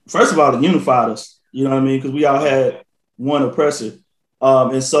 first of all, it unified us, you know what I mean? Because we all had one oppressor.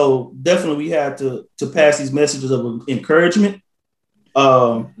 And so definitely we had to pass these messages of encouragement.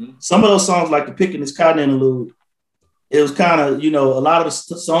 Some of those songs, like the Picking This Cotton interlude, it was kind of, a lot of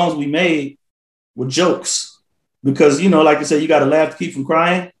the songs we made were jokes. Because, like I said, you got to laugh to keep from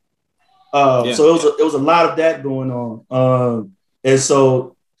crying. So it was a lot of that going on. And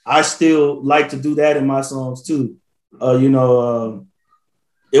so I still like to do that in my songs too. It was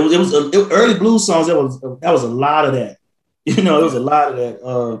early blues songs. That was a lot of that. It was a lot of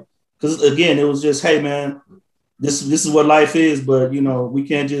that. Because again, it was just, hey man, this is what life is. But we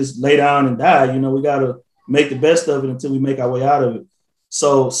can't just lay down and die. We got to make the best of it until we make our way out of it.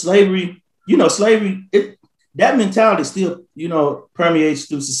 So slavery, that mentality still, permeates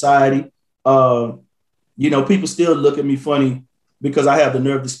through society. People still look at me funny because I have the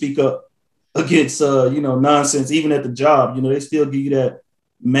nerve to speak up against, nonsense, even at the job. They still give you that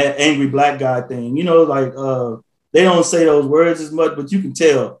mad, angry Black guy thing. They don't say those words as much, but you can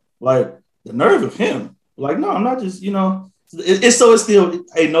tell, like, the nerve of him. Like, no, I'm not just, it's still,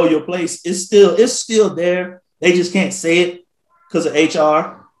 hey, know your place. It's still there. They just can't say it because of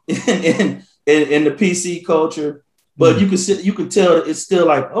HR and the PC culture. But you can tell it's still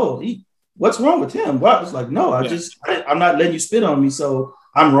like, oh, what's wrong with him? What? It's like, no, I'm not letting you spit on me. So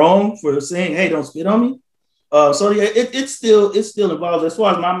I'm wrong for saying, hey, don't spit on me. It still involves, as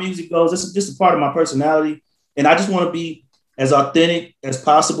far as my music goes, it's just a part of my personality. And I just want to be as authentic as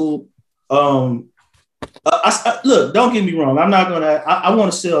possible. Look, don't get me wrong. I'm not going to, I want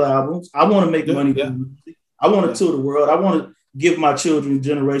to sell albums. I want to make money. Yeah. I want to tour the world. I want to give my children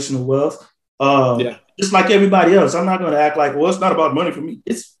generational wealth. Just like everybody else. I'm not going to act like, well, it's not about money for me.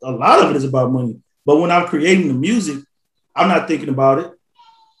 It's a lot of it is about money. But when I'm creating the music, I'm not thinking about it.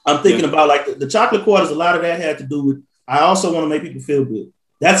 I'm thinking about, like, the Chocolate Quarters. A lot of that had to do with, I also want to make people feel good.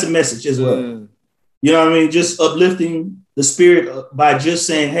 That's a message as well. You know what I mean? Just uplifting the spirit by just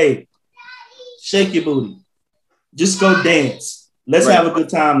saying, hey, shake your booty. Just go dance. Let's have a good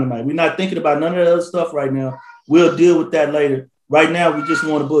time tonight. We're not thinking about none of the other stuff right now. We'll deal with that later. Right now, we just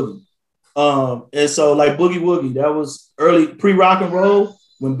want a boogie. And so, like, Boogie Woogie, that was early pre-rock and roll.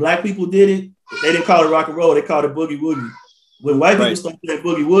 When Black people did it, they didn't call it rock and roll. They called it Boogie Woogie. When white people started playing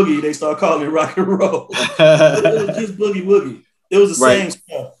Boogie Woogie, they started calling it rock and roll. It was just Boogie Woogie. It was the same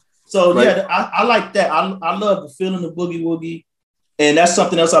stuff. So, I like that. I love the feeling of Boogie Woogie. And that's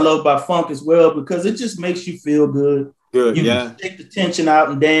something else I love about funk as well, because it just makes you feel good. You can take the tension out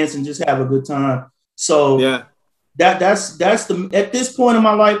and dance and just have a good time. So that's the, at this point in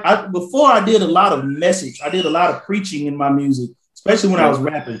my life, before I did a lot of message, I did a lot of preaching in my music, especially when I was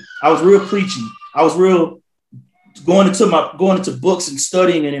rapping. I was real preachy. I was real going into books and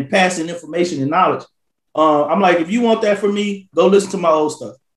studying and then passing information and knowledge. I'm like, if you want that from me, go listen to my old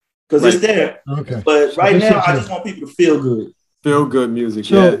stuff, because it's there. Okay. But right now, I just want people to feel good. Feel good music.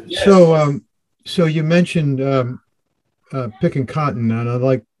 So you mentioned Picking Cotton, and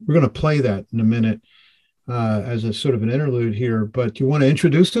we're going to play that in a minute as a sort of an interlude here. But do you want to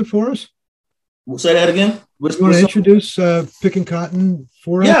introduce it for us? Say that again. You want to introduce Picking Cotton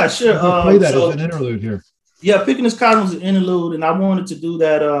for us? Yeah, sure. Play that as an interlude here. Yeah, Picking This Cotton was an interlude, and I wanted to do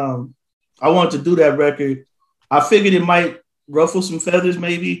that. I wanted to do that record. I figured it might ruffle some feathers,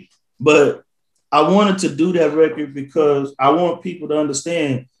 maybe, but I wanted to do that record because I want people to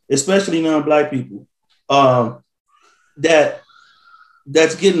understand, especially non-Black people,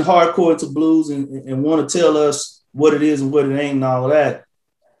 that's getting hardcore into blues and want to tell us what it is and what it ain't and all of that.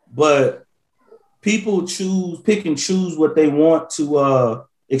 But people pick and choose what they want to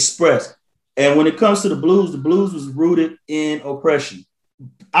express. And when it comes to the blues was rooted in oppression.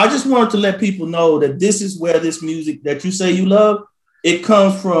 I just wanted to let people know that this is where this music that you say you love, it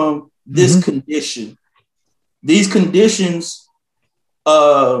comes from this condition. these conditions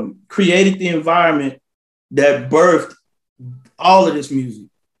created the environment that birthed all of this music.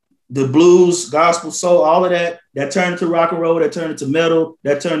 The blues, gospel, soul, all of that turned into rock and roll, that turned into metal,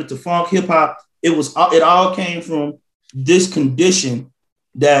 that turned into funk, hip hop. It all came from this condition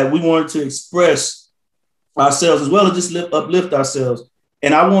that we wanted to express ourselves as well as just uplift ourselves.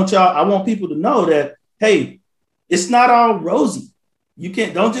 And I want people to know that, hey, it's not all rosy.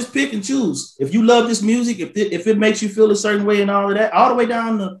 Don't just pick and choose. If you love this music, if it makes you feel a certain way and all of that, all the way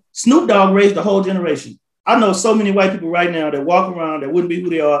down to Snoop Dogg raised the whole generation. I know so many white people right now that walk around that wouldn't be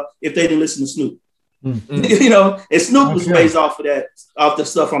who they are if they didn't listen to Snoop. Mm-hmm. And Snoop was raised off the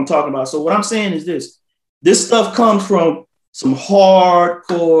stuff I'm talking about. So what I'm saying is this stuff comes from some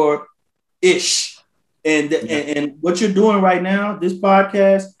hardcore ish. And what you're doing right now, this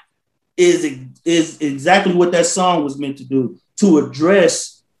podcast is exactly what that song was meant to do, to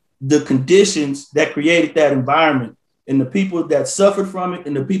address the conditions that created that environment and the people that suffered from it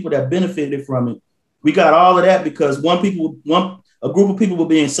and the people that benefited from it. We got all of that because a group of people were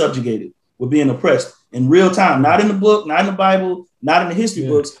being subjugated, were being oppressed in real time, not in the book, not in the Bible, not in the history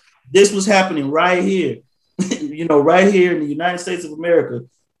books. This was happening right here, right here in the United States of America.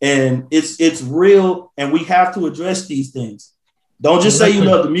 And it's real. And we have to address these things. Don't just say you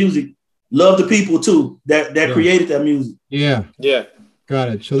love the music, love the people too, that created that music. Yeah. Yeah. Got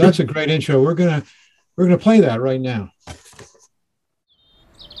it. So that's a great intro. We're going to play that right now.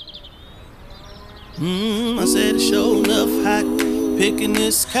 I said it's sure enough hot, picking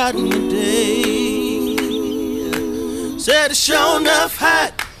this cotton today. Said it's sure enough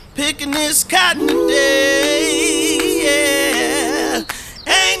hot, picking this cotton today. Yeah,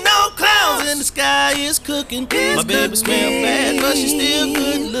 ain't no clouds in the sky, it's cooking. My baby smell bad, but she still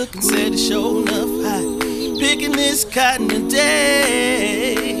good looking. Said it's sure enough hot, picking this cotton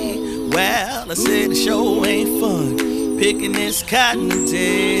today. Well, I said it sure ain't fun, picking this cotton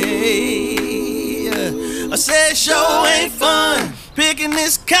today. I said, sure ain't fun picking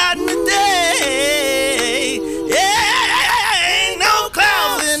this cotton today. Yeah, ain't no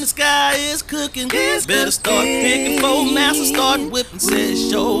clouds in the sky, it's cooking. Better start picking for master, start whipping. Said,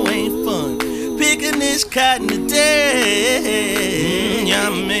 sure ain't fun picking this cotton today.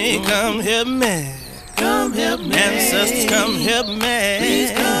 Yummy, come help me. Come help me. Ancestors, come help me.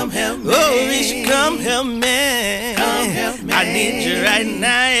 Please come help me. Oh, Risha, come help me. Come help me. I need you right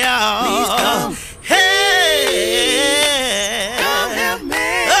now, y'all. Please come. Hey, come help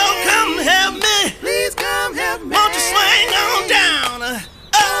me. Oh, come help me. Please come help me. Won't you swing on down?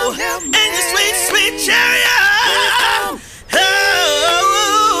 Oh, help me. In your sweet, sweet chariot.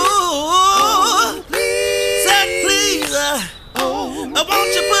 Oh, please. Said please.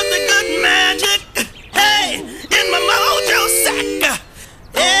 Won't you put the good magic, hey, in my mojo sack?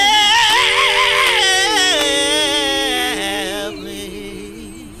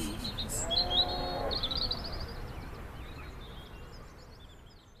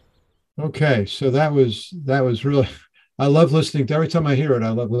 Okay, so that was really, I love listening to, every time I hear it, I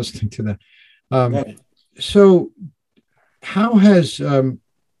love listening to that. So how has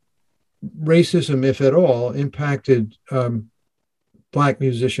racism, if at all, impacted Black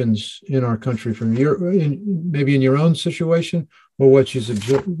musicians in our country from maybe in your own situation, or what you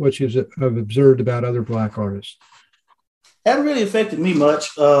have observed about other Black artists? Haven't really affected me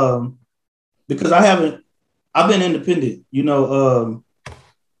much because I've been independent,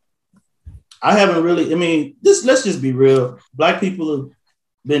 I haven't really, let's just be real. Black people have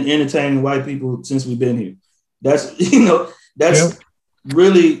been entertaining white people since we've been here. That's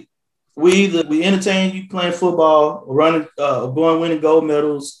really, we entertain you playing football, running, winning gold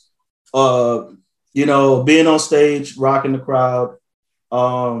medals, being on stage, rocking the crowd.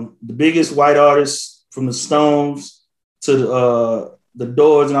 The biggest white artists from the Stones to the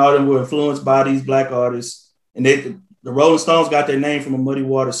Doors and all of them were influenced by these Black artists. And the Rolling Stones got their name from a Muddy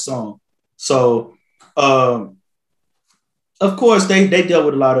Waters song. So, of course, they dealt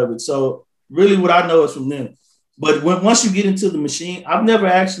with a lot of it. So really what I know is from them. But once you get into the machine, I've never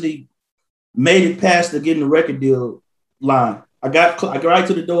actually made it past the getting the record deal line. I got right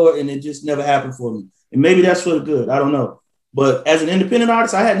to the door and it just never happened for me. And maybe that's for the good. I don't know. But as an independent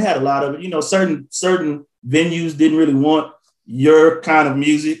artist, I hadn't had a lot of it. Certain venues didn't really want your kind of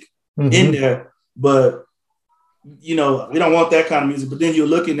music in there. But we don't want that kind of music, but then you're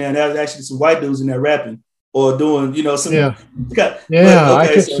looking there and there's actually some white dudes in there rapping or doing, some. Yeah. But, I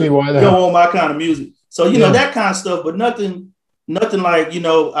can see why that. You don't want my kind of music. So, that kind of stuff, but nothing like,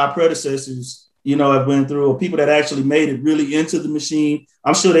 our predecessors, have been through, or people that actually made it really into the machine.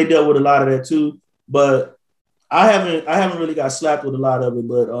 I'm sure they dealt with a lot of that too, but I haven't really got slapped with a lot of it.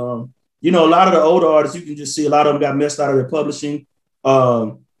 But you know, a lot of the older artists, you can just see a lot of them got messed out of their publishing.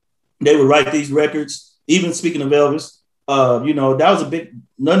 They would write these records. Even speaking of Elvis, you know, that was a big,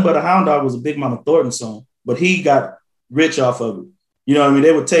 Nothing But a Hound Dog was a Big Mama Thornton song, but he got rich off of it. You know what I mean?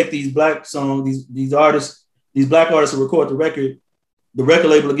 They would take these black songs, these artists, these black artists would record the record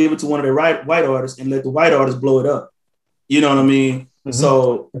label would give it to one of their white artists and let the white artists blow it up. You know what I mean? Mm-hmm.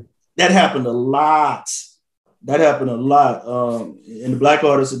 So that happened a lot. And the black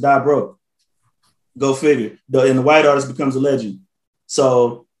artists would die broke. Go figure. And the white artist becomes a legend.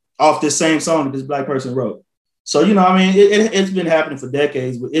 So off this same song that this black person wrote. So, you know, I mean, it's been happening for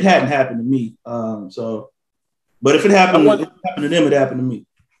decades, but it hadn't happened to me. But if it happened, to them, it happened to me.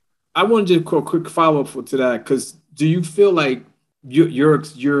 I wanted to do a quick follow-up to that, because do you feel like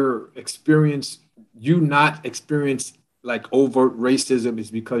your experience, you not experience like overt racism, is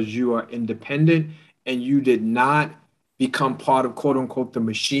because you are independent and you did not become part of, quote unquote, the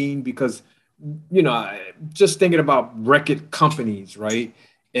machine? Because, you know, just thinking about record companies, right?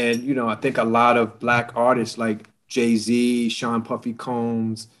 And, you know, I think a lot of black artists like Jay-Z, Sean Puffy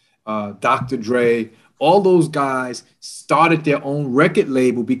Combs, Dr. Dre, all those guys started their own record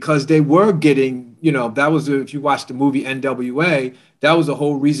label because they were getting, you know, that was, if you watch the movie NWA, that was the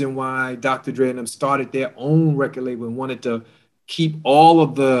whole reason why Dr. Dre and them started their own record label and wanted to keep all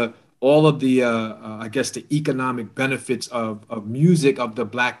of the I guess the economic benefits of music, of the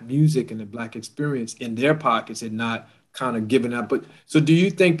black music and the black experience in their pockets, and not kind of giving up. But so do you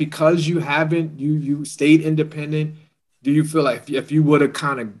think because you haven't, you stayed independent, do you feel like if you would have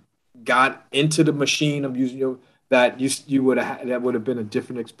kind of got into the machine of using that you would have, that would have been a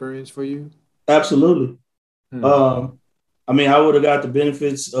different experience for you? Absolutely. I mean, I would have got the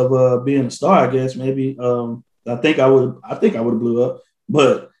benefits of being a star, I guess. Maybe I think I would have blew up,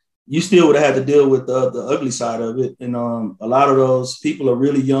 but you still would have had to deal with the ugly side of it. And a lot of those people are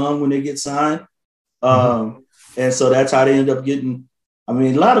really young when they get signed. And so that's how they end up getting, I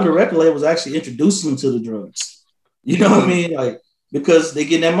mean, a lot of the record labels actually introducing them to the drugs. You know what I mean? Like, because they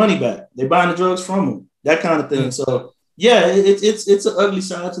getting that money back. They're buying the drugs from them, that kind of thing. So yeah, it's an ugly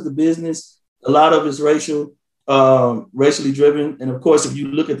side to the business. A lot of it's racially driven. And of course, if you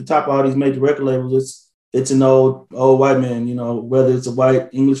look at the top of all these major record labels, it's an old white man, you know, whether it's a white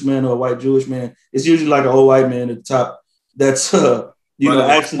Englishman or a white Jewish man, it's usually like an old white man at the top. That's,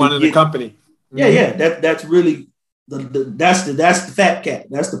 actually one of the company. Yeah. Yeah. That's really, that's the fat cat.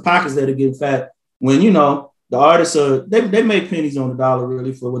 That's the pockets that are getting fat when, you know, the artists they make pennies on the dollar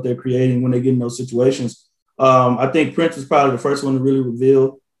really for what they're creating when they get in those situations. I think Prince was probably the first one to really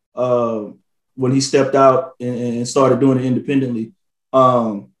reveal when he stepped out and started doing it independently.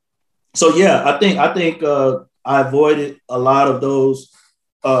 So yeah, I think I avoided a lot of those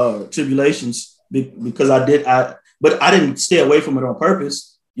tribulations because but I didn't stay away from it on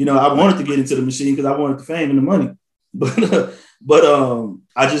purpose. You know, I wanted to get into the machine because I wanted the fame and the money, but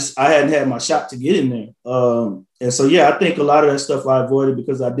I hadn't had my shot to get in there. And so, yeah, I think a lot of that stuff I avoided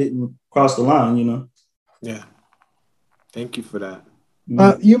because I didn't cross the line, you know? Yeah. Thank you for that.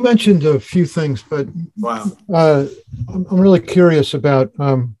 You mentioned a few things, but wow. I'm really curious about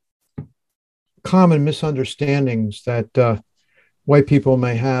common misunderstandings that white people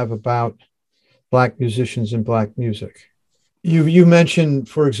may have about Black musicians and Black music. You mentioned,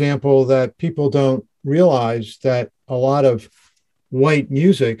 for example, that people don't realize that a lot of white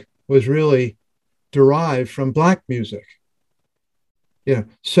music was really derived from Black music. Yeah,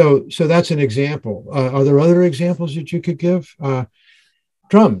 so that's an example. Are there other examples that you could give?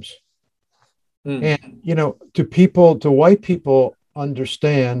 Drums. And, you know, do white people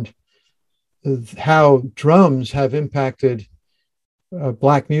understand how drums have impacted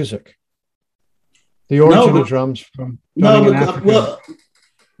Black music? The origin of drums from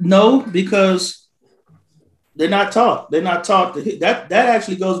because they're not taught. They're not taught that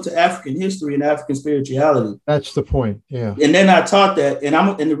actually goes into African history and African spirituality. That's the point. Yeah. And they're not taught that.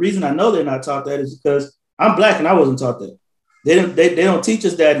 And the reason I know they're not taught that is because I'm Black and I wasn't taught that. They don't teach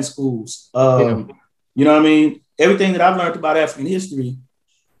us that in schools. You know what I mean? Everything that I've learned about African history,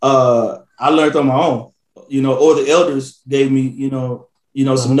 I learned on my own, you know, or the elders gave me, you know,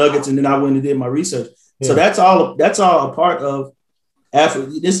 some nuggets, and then I went and did my research. Yeah. So that's all a part of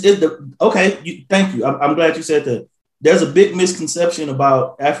Africa. This is thank you. I'm glad you said that. There's a big misconception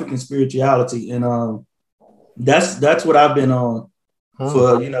about African spirituality, and that's what I've been on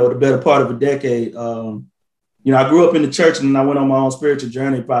for, you know, the better part of a decade. You know, I grew up in the church, and then I went on my own spiritual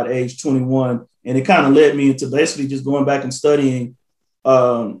journey about age 21, and it kind of led me into basically just going back and studying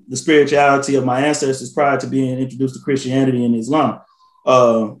the spirituality of my ancestors prior to being introduced to Christianity and Islam,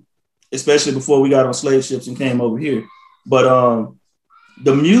 especially before we got on slave ships and came over here. But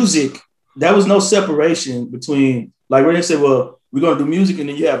the music That was no separation between, like when they said, well, we're going to do music and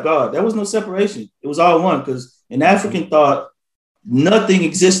then you have God. There was no separation. It was all one, because in African thought, nothing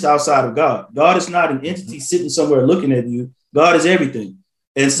exists outside of God. God is not an entity sitting somewhere looking at you. God is everything.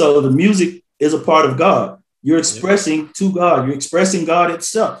 And so the music is a part of God. You're expressing to God. You're expressing God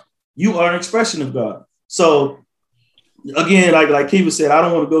itself. You are an expression of God. So again, like Kiva said, I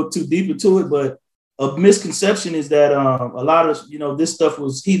don't want to go too deep into it, but a misconception is that a lot of, this stuff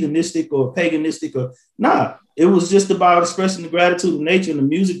was heathenistic or paganistic or it was just about expressing the gratitude of nature, and the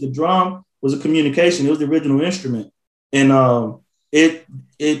music, the drum was a communication. It was the original instrument. And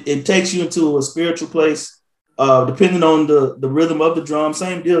it takes you into a spiritual place, depending on the rhythm of the drum.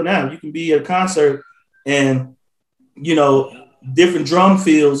 Same deal now. You can be at a concert and, different drum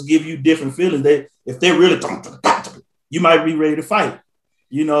fills give you different feelings. If they're really, you might be ready to fight.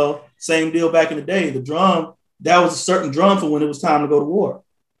 Same deal back in the day. The drum, that was a certain drum for when it was time to go to war.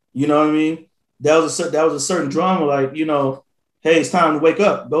 You know what I mean? That was a certain drum like, hey, it's time to wake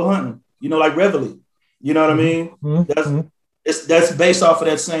up, go hunting. Like Reveille. You know what I mean? Mm-hmm. That's based off of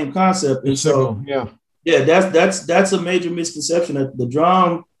that same concept. And so, that's a major misconception, that the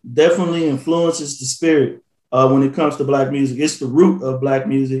drum definitely influences the spirit when it comes to Black music. It's the root of Black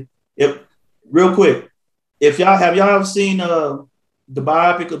music. Real quick, have y'all ever seen the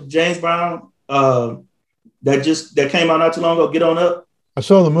biopic of James Brown that came out not too long ago? Get On Up. I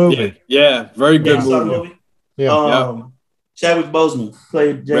saw the movie. Yeah, very good movie. Saw the movie. Yeah. Chadwick Boseman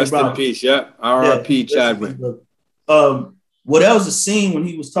played James Brown. Rest in peace. Yeah, R.I.P. Chadwick. Well, that was a scene when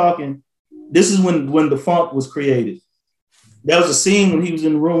he was talking. This is when the funk was created. That was a scene when he was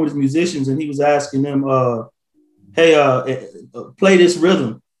in the room with his musicians and he was asking them, "Hey, play this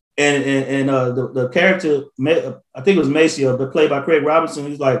rhythm." And the character, I think it was Maceo, but played by Craig Robinson.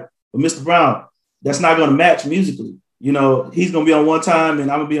 He's like, "Well, Mr. Brown, that's not going to match musically. He's going to be on one time and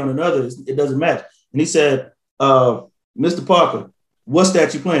I'm going to be on another. It doesn't match." And he said, "Mr. Parker, what's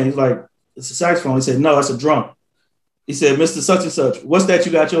that you playing?" He's like, "It's a saxophone." He said, "No, it's a drum." He said, "Mr. Such and such, what's that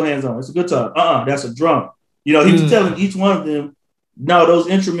you got your hands on?" "It's a guitar." That's a drum." He was telling each one of them, no, those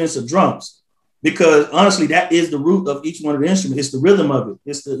instruments are drums. Because honestly, that is the root of each one of the instruments. It's the rhythm of it.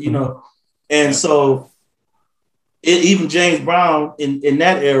 It's the, and so even James Brown in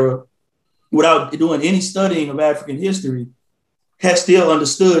that era, without doing any studying of African history, has still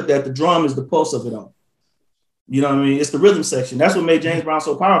understood that the drum is the pulse of it all. You know what I mean? It's the rhythm section. That's what made James Brown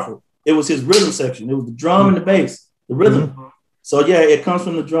so powerful. It was his rhythm section. It was the drum and the bass, the rhythm. Mm-hmm. So yeah, it comes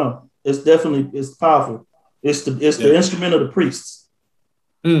from the drum. It's powerful. It's the instrument of the priests.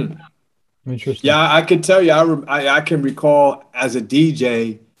 Mm. Interesting. Yeah, I can tell you, I can recall as a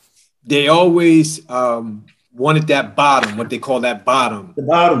DJ, they always wanted that bottom, what they call that bottom. The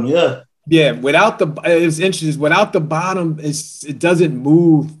bottom, yeah. Yeah, it's interesting. Without the bottom, it doesn't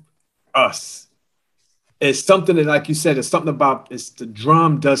move us. It's something that, like you said, it's something about the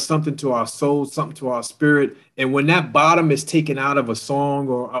drum does something to our soul, something to our spirit. And when that bottom is taken out of a song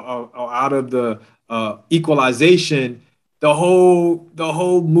or out of the equalization, the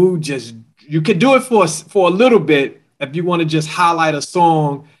whole mood just, you could do it for a little bit if you want to just highlight a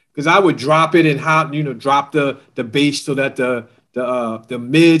song, because I would drop it and drop the bass so that the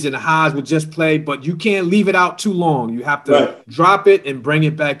mids and the highs would just play, but you can't leave it out too long. You have to drop it and bring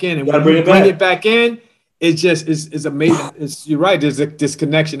it back in. And when you bring it back in, it just is amazing. You're right. There's this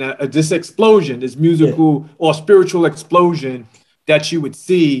connection, this explosion, this musical or spiritual explosion that you would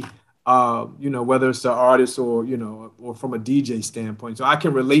see, whether it's an artist or from a DJ standpoint. So I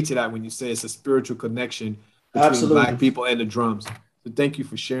can relate to that when you say it's a spiritual connection between Black people and the drums. So thank you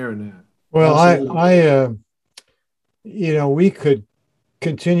for sharing that. Well, we could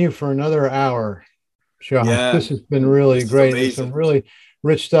continue for another hour, Sean. Yeah, this has been really great. There's some really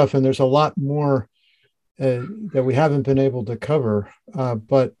rich stuff, and there's a lot more that we haven't been able to cover.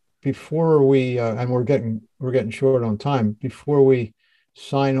 But before we, and we're getting short on time, before we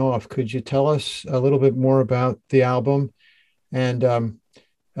sign off, could you tell us a little bit more about the album? And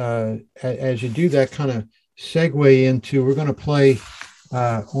as you do that, kind of segue into, we're going to play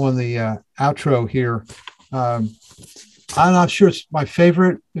on the outro here. I'm not sure it's my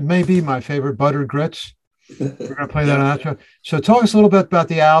favorite. It may be my favorite, Buttered Grits. We're going to play that on outro. So talk us a little bit about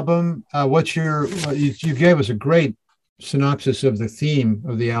the album. You gave us a great synopsis of the theme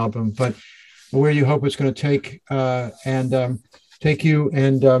of the album, but where you hope it's going to take you.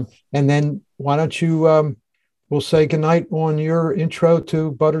 And then why don't you, we'll say goodnight on your intro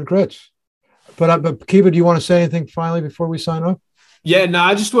to Buttered Grits. But Kiva, do you want to say anything finally before we sign off? Yeah, no,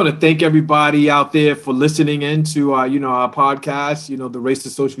 I just want to thank everybody out there for listening into our podcast, the Race to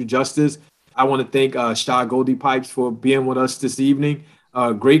Social Justice. I want to thank Shah Goldie Pipes for being with us this evening.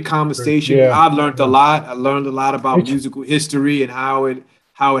 Great conversation. Yeah. I've learned a lot. I learned a lot about musical history and how it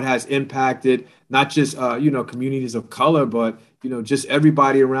has impacted not just communities of color, but just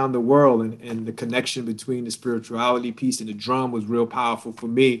everybody around the world, and the connection between the spirituality piece and the drum was real powerful for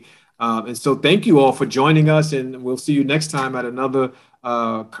me. And so thank you all for joining us, and we'll see you next time at another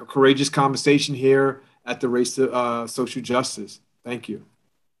courageous conversation here at the Race to Social Justice. Thank you.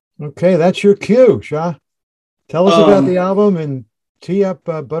 Okay, that's your cue, Shah. Tell us about the album and tee up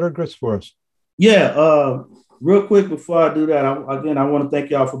Butter Grits for us. Yeah, real quick before I do that, I want to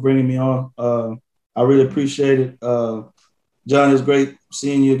thank y'all for bringing me on. I really appreciate it. John, it's great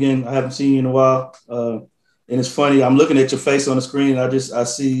seeing you again. I haven't seen you in a while. And it's funny, I'm looking at your face on the screen. I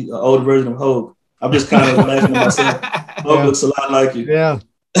see an older version of Hope. I'm just kind of laughing at myself. Hope looks a lot like you. Yeah.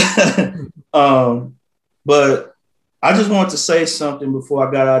 But I just wanted to say something before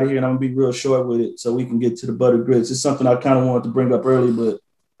I got out of here, and I'm gonna be real short with it so we can get to the Butter Grits. It's something I kind of wanted to bring up early, but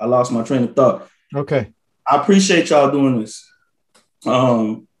I lost my train of thought. Okay. I appreciate y'all doing this.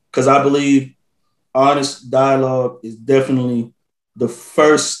 Because I believe honest dialogue is definitely the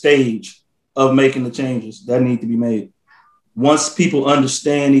first stage of making the changes that need to be made. Once people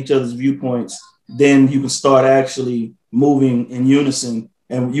understand each other's viewpoints, then you can start actually moving in unison,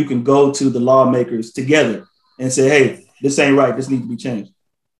 and you can go to the lawmakers together and say, hey, this ain't right. This needs to be changed.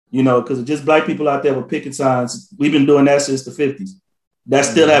 Because just black people out there with picket signs, we've been doing that since the 50s. That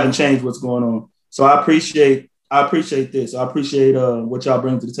still haven't changed what's going on. So I appreciate this. I appreciate what y'all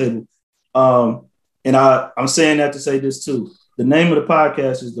bring to the table. And I'm saying that to say this too. The name of the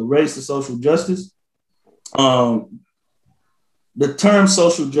podcast is The Race to Social Justice. The term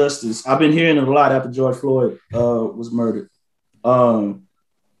social justice, I've been hearing it a lot after George Floyd was murdered.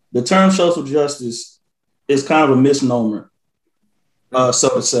 The term social justice is kind of a misnomer, so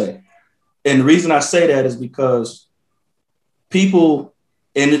to say. And the reason I say that is because people,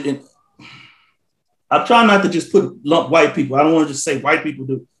 and I try not to just lump white people. I don't want to just say white people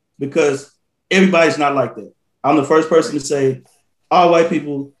do, because everybody's not like that. I'm the first person to say all white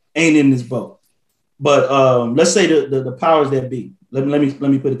people ain't in this boat. But let's say the powers that be. Let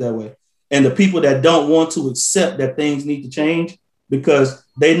me put it that way. And the people that don't want to accept that things need to change because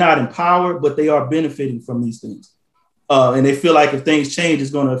they're not in power, but they are benefiting from these things. And they feel like if things change,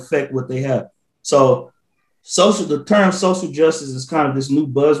 it's going to affect what they have. So the term social justice is kind of this new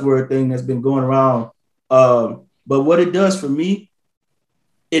buzzword thing that's been going around. But what it does for me,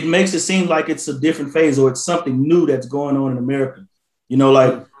 it makes it seem like it's a different phase or it's something new that's going on in America.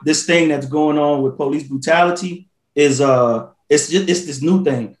 Like this thing that's going on with police brutality is it's this new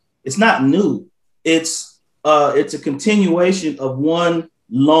thing. It's not new. It's a continuation of one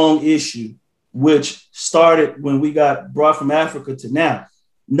long issue, which started when we got brought from Africa to now.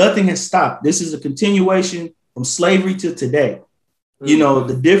 Nothing has stopped. This is a continuation from slavery to today.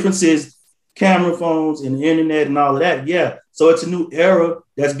 The difference is camera phones and the internet and all of that. Yeah. So it's a new era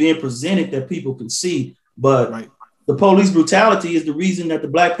that's being presented that people can see. But the police brutality is the reason that the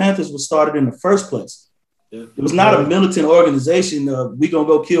Black Panthers was started in the first place. Yeah. It was not a militant organization of we gonna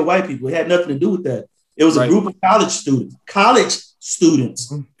go kill white people. It had nothing to do with that. It was a group of college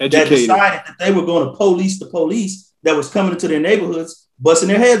students that decided that they were going to police the police that was coming into their neighborhoods, busting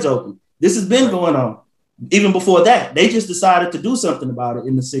their heads open. This has been going on. Even before that, they just decided to do something about it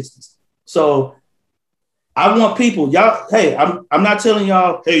in the 60s. So I want people, y'all, hey, I'm not telling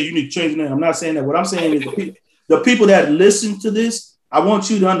y'all, hey, you need to change the name. I'm not saying that. What I'm saying is the people that listen to this, I want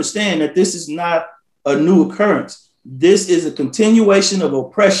you to understand that this is not a new occurrence. This is a continuation of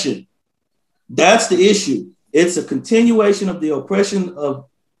oppression. That's the issue. It's a continuation of the oppression of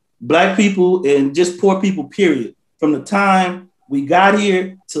Black people and just poor people, period. From the time we got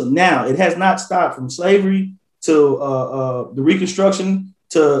here till now, it has not stopped from slavery to the Reconstruction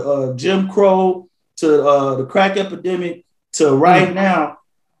to Jim Crow to the crack epidemic to right now.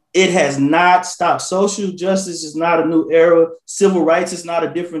 It has not stopped. Social justice is not a new era. Civil rights is not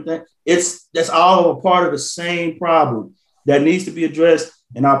a different thing. That's all a part of the same problem that needs to be addressed.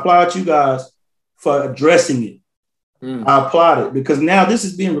 And I applaud you guys for addressing it. I applaud it because now this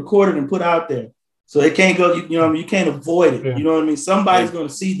is being recorded and put out there. So it can't go, you can't avoid it. Yeah. You know what I mean? Somebody's going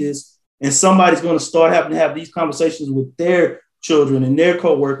to see this and somebody's going to start having to have these conversations with their children and their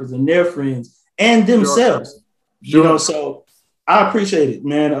coworkers and their friends and themselves. Sure. So I appreciate it,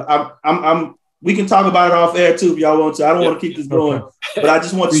 man. We can talk about it off air too if y'all want to. I don't want to keep this going, but I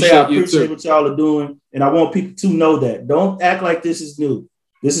just want to say I appreciate what y'all are doing, and I want people to know that. Don't act like this is new.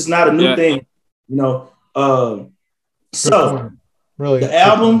 This is not a new thing, So really, the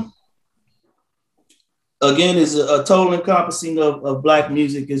album again is a total encompassing of Black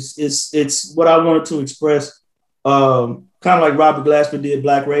music. It's what I wanted to express. Kind of like Robert Glasper did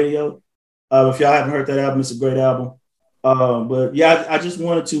Black Radio. If y'all haven't heard that album, it's a great album. But yeah, I just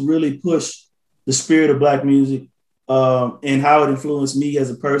wanted to really push the spirit of Black music and how it influenced me as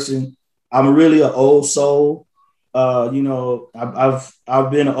a person. I'm really an old soul. You know,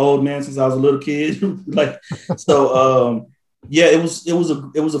 I've been an old man since I was a little kid. Yeah, it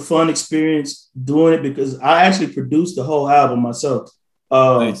was a fun experience doing it because I actually produced the whole album myself.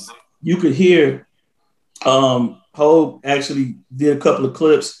 Nice. You could hear Hogue actually did a couple of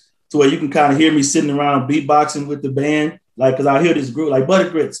clips to where you can kind of hear me sitting around beatboxing with the band, like because I hear this group like Butter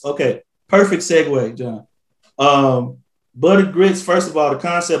Grits. Okay, perfect segue, John. Butter Grits. First of all, the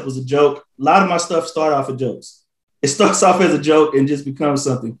concept was a joke. A lot of my stuff start off as jokes. It starts off as a joke and just becomes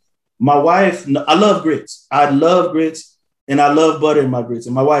something. My wife, I love grits. I love grits and I love butter in my grits.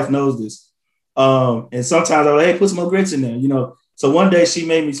 And my wife knows this. And sometimes I'm like, hey, put some more grits in there, you know. So one day she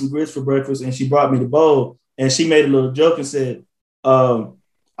made me some grits for breakfast and she brought me the bowl and she made a little joke and said, I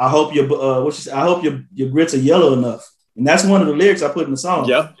hope your grits are yellow enough. And that's one of the lyrics I put in the song.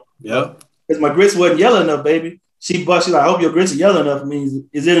 Yep. Because my grits wasn't yellow enough, baby. She's like, I hope your grits are yellow enough. It means,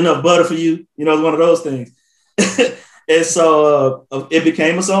 is it enough butter for you? You know, it's one of those things. And so it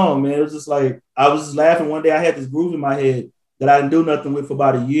became a song, man. It was just like, I was just laughing. One day I had this groove in my head that I didn't do nothing with for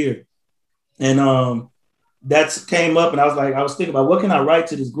about a year. And that came up and I was thinking about what can I write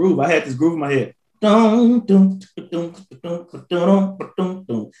to this groove? I had this groove in my head. And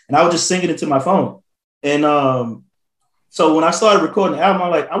I would just sing it into my phone. And so when I started recording the album,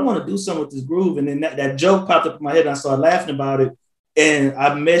 I'm like, I want to do something with this groove. And then that joke popped up in my head and I started laughing about it. And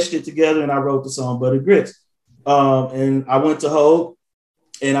I meshed it together and I wrote the song Butter Grits. And I went to Hogue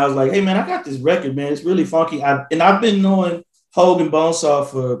and I was like, hey man, I got this record, man. It's really funky. I've been knowing Hogue and Bonesaw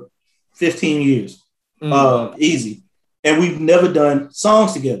for 15 years. Easy. And we've never done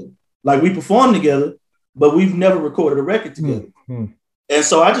songs together. Like we performed together, but we've never recorded a record together. And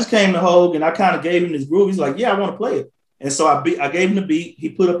so I just came to Hogue and I kind of gave him this groove. He's like, yeah, I want to play it. And so I gave him the beat. He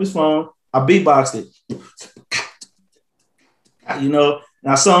put up his phone. I beatboxed it. You know,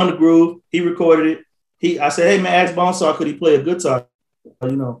 and I sung the groove. He recorded it. I said, hey man, ask Bonesaw, could he play a guitar?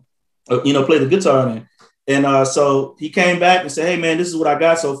 Play the guitar in it. And so he came back and said, hey man, this is what I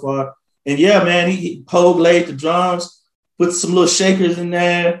got so far. And yeah, man, Hogue laid the drums, put some little shakers in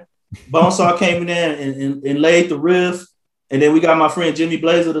there. Bonesaw came in there and laid the riff. And then we got my friend Jimmy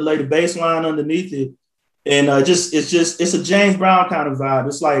Blazer to lay the bass line underneath it. And it's a James Brown kind of vibe.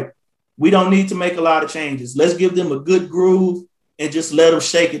 It's like, we don't need to make a lot of changes. Let's give them a good groove and just let them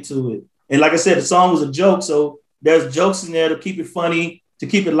shake it to it. And like I said, the song was a joke. So there's jokes in there to keep it funny, to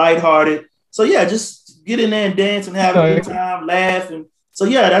keep it lighthearted. So yeah, just get in there and dance and have a good time, laugh. And so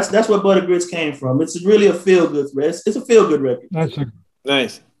yeah, that's where Butter Grits came from. It's really a feel-good record. It's a feel-good record.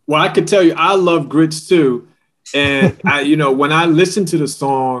 Nice. Well, I could tell you, I love grits too. And when I listened to the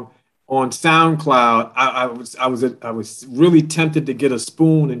song on SoundCloud, I was really tempted to get a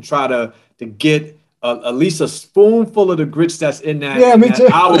spoon and try to get at least a spoonful of the grits that's in that,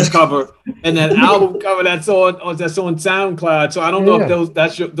 album cover and that album cover that's on SoundCloud. So I don't know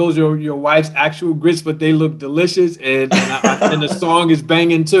if those are your wife's actual grits, but they look delicious and the song is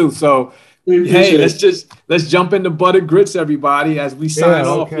banging too. So hey, let's jump into Butter Grits, everybody, as we sign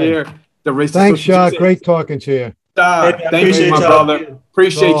off here. The Race. Thanks, Shaw. Great talking to you. Thank you, my brother.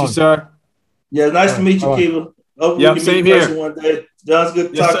 Appreciate you, sir. Yeah, nice to meet you, Kiva. Hope we can meet in person one day. John's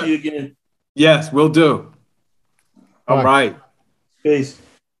good to talk to you again. Yes, we'll do. All right. Peace.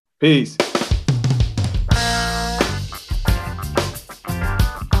 Peace.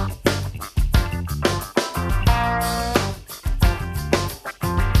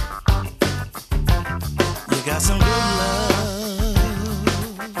 You got some good love.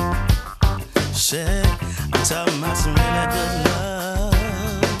 Shit, I'm talking about some really good love.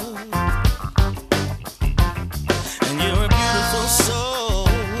 And you're a beautiful soul.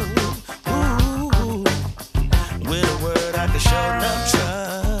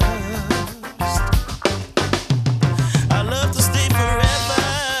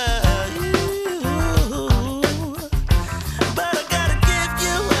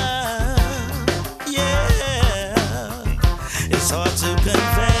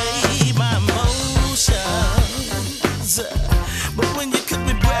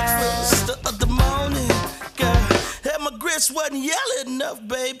 Wasn't yelling enough,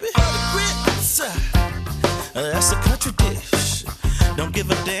 baby. Grits, that's a country dish. Don't give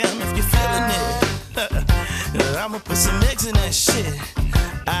a damn if you're feeling it. I'ma put some eggs in that shit.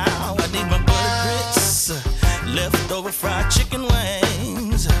 I need my butter grits, leftover fried chicken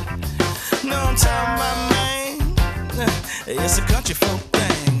wings. No, I'm talking about, man, it's a country folk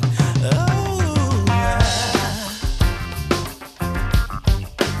thing. Oh,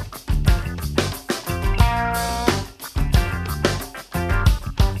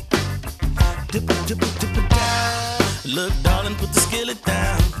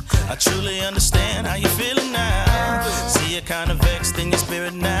 I truly understand how you feeling now. See you're kinda vexed in your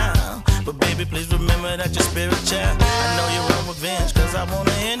spirit now. But baby, please remember that you're spirit child. I know you're on revenge, cause I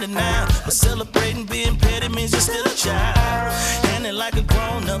wanna end it now. But celebrating being petty means you're still a child. And it like a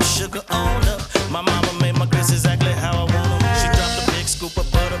grown up, sugar on up. My mama made my grits exactly how I want them. She dropped a big scoop of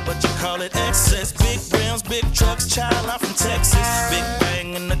butter, but you call it excess. Big rims, big trucks, child, I'm from Texas. Big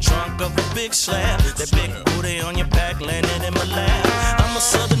bang in the trunk of a big slab. That big booty on your back landed in my lap. I'm a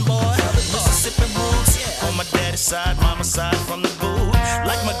southern boy, Mississippi roots. On my daddy's side, mama's side from the booth.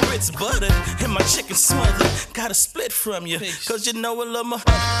 Like my grits buttered and my chicken smothered. Got a split from you, cause you know I love my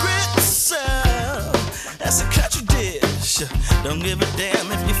grits. That's a country dish. Don't give a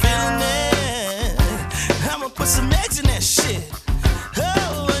damn if you're feeling it. I'ma put some eggs in that shit.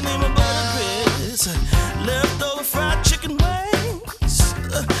 Oh, and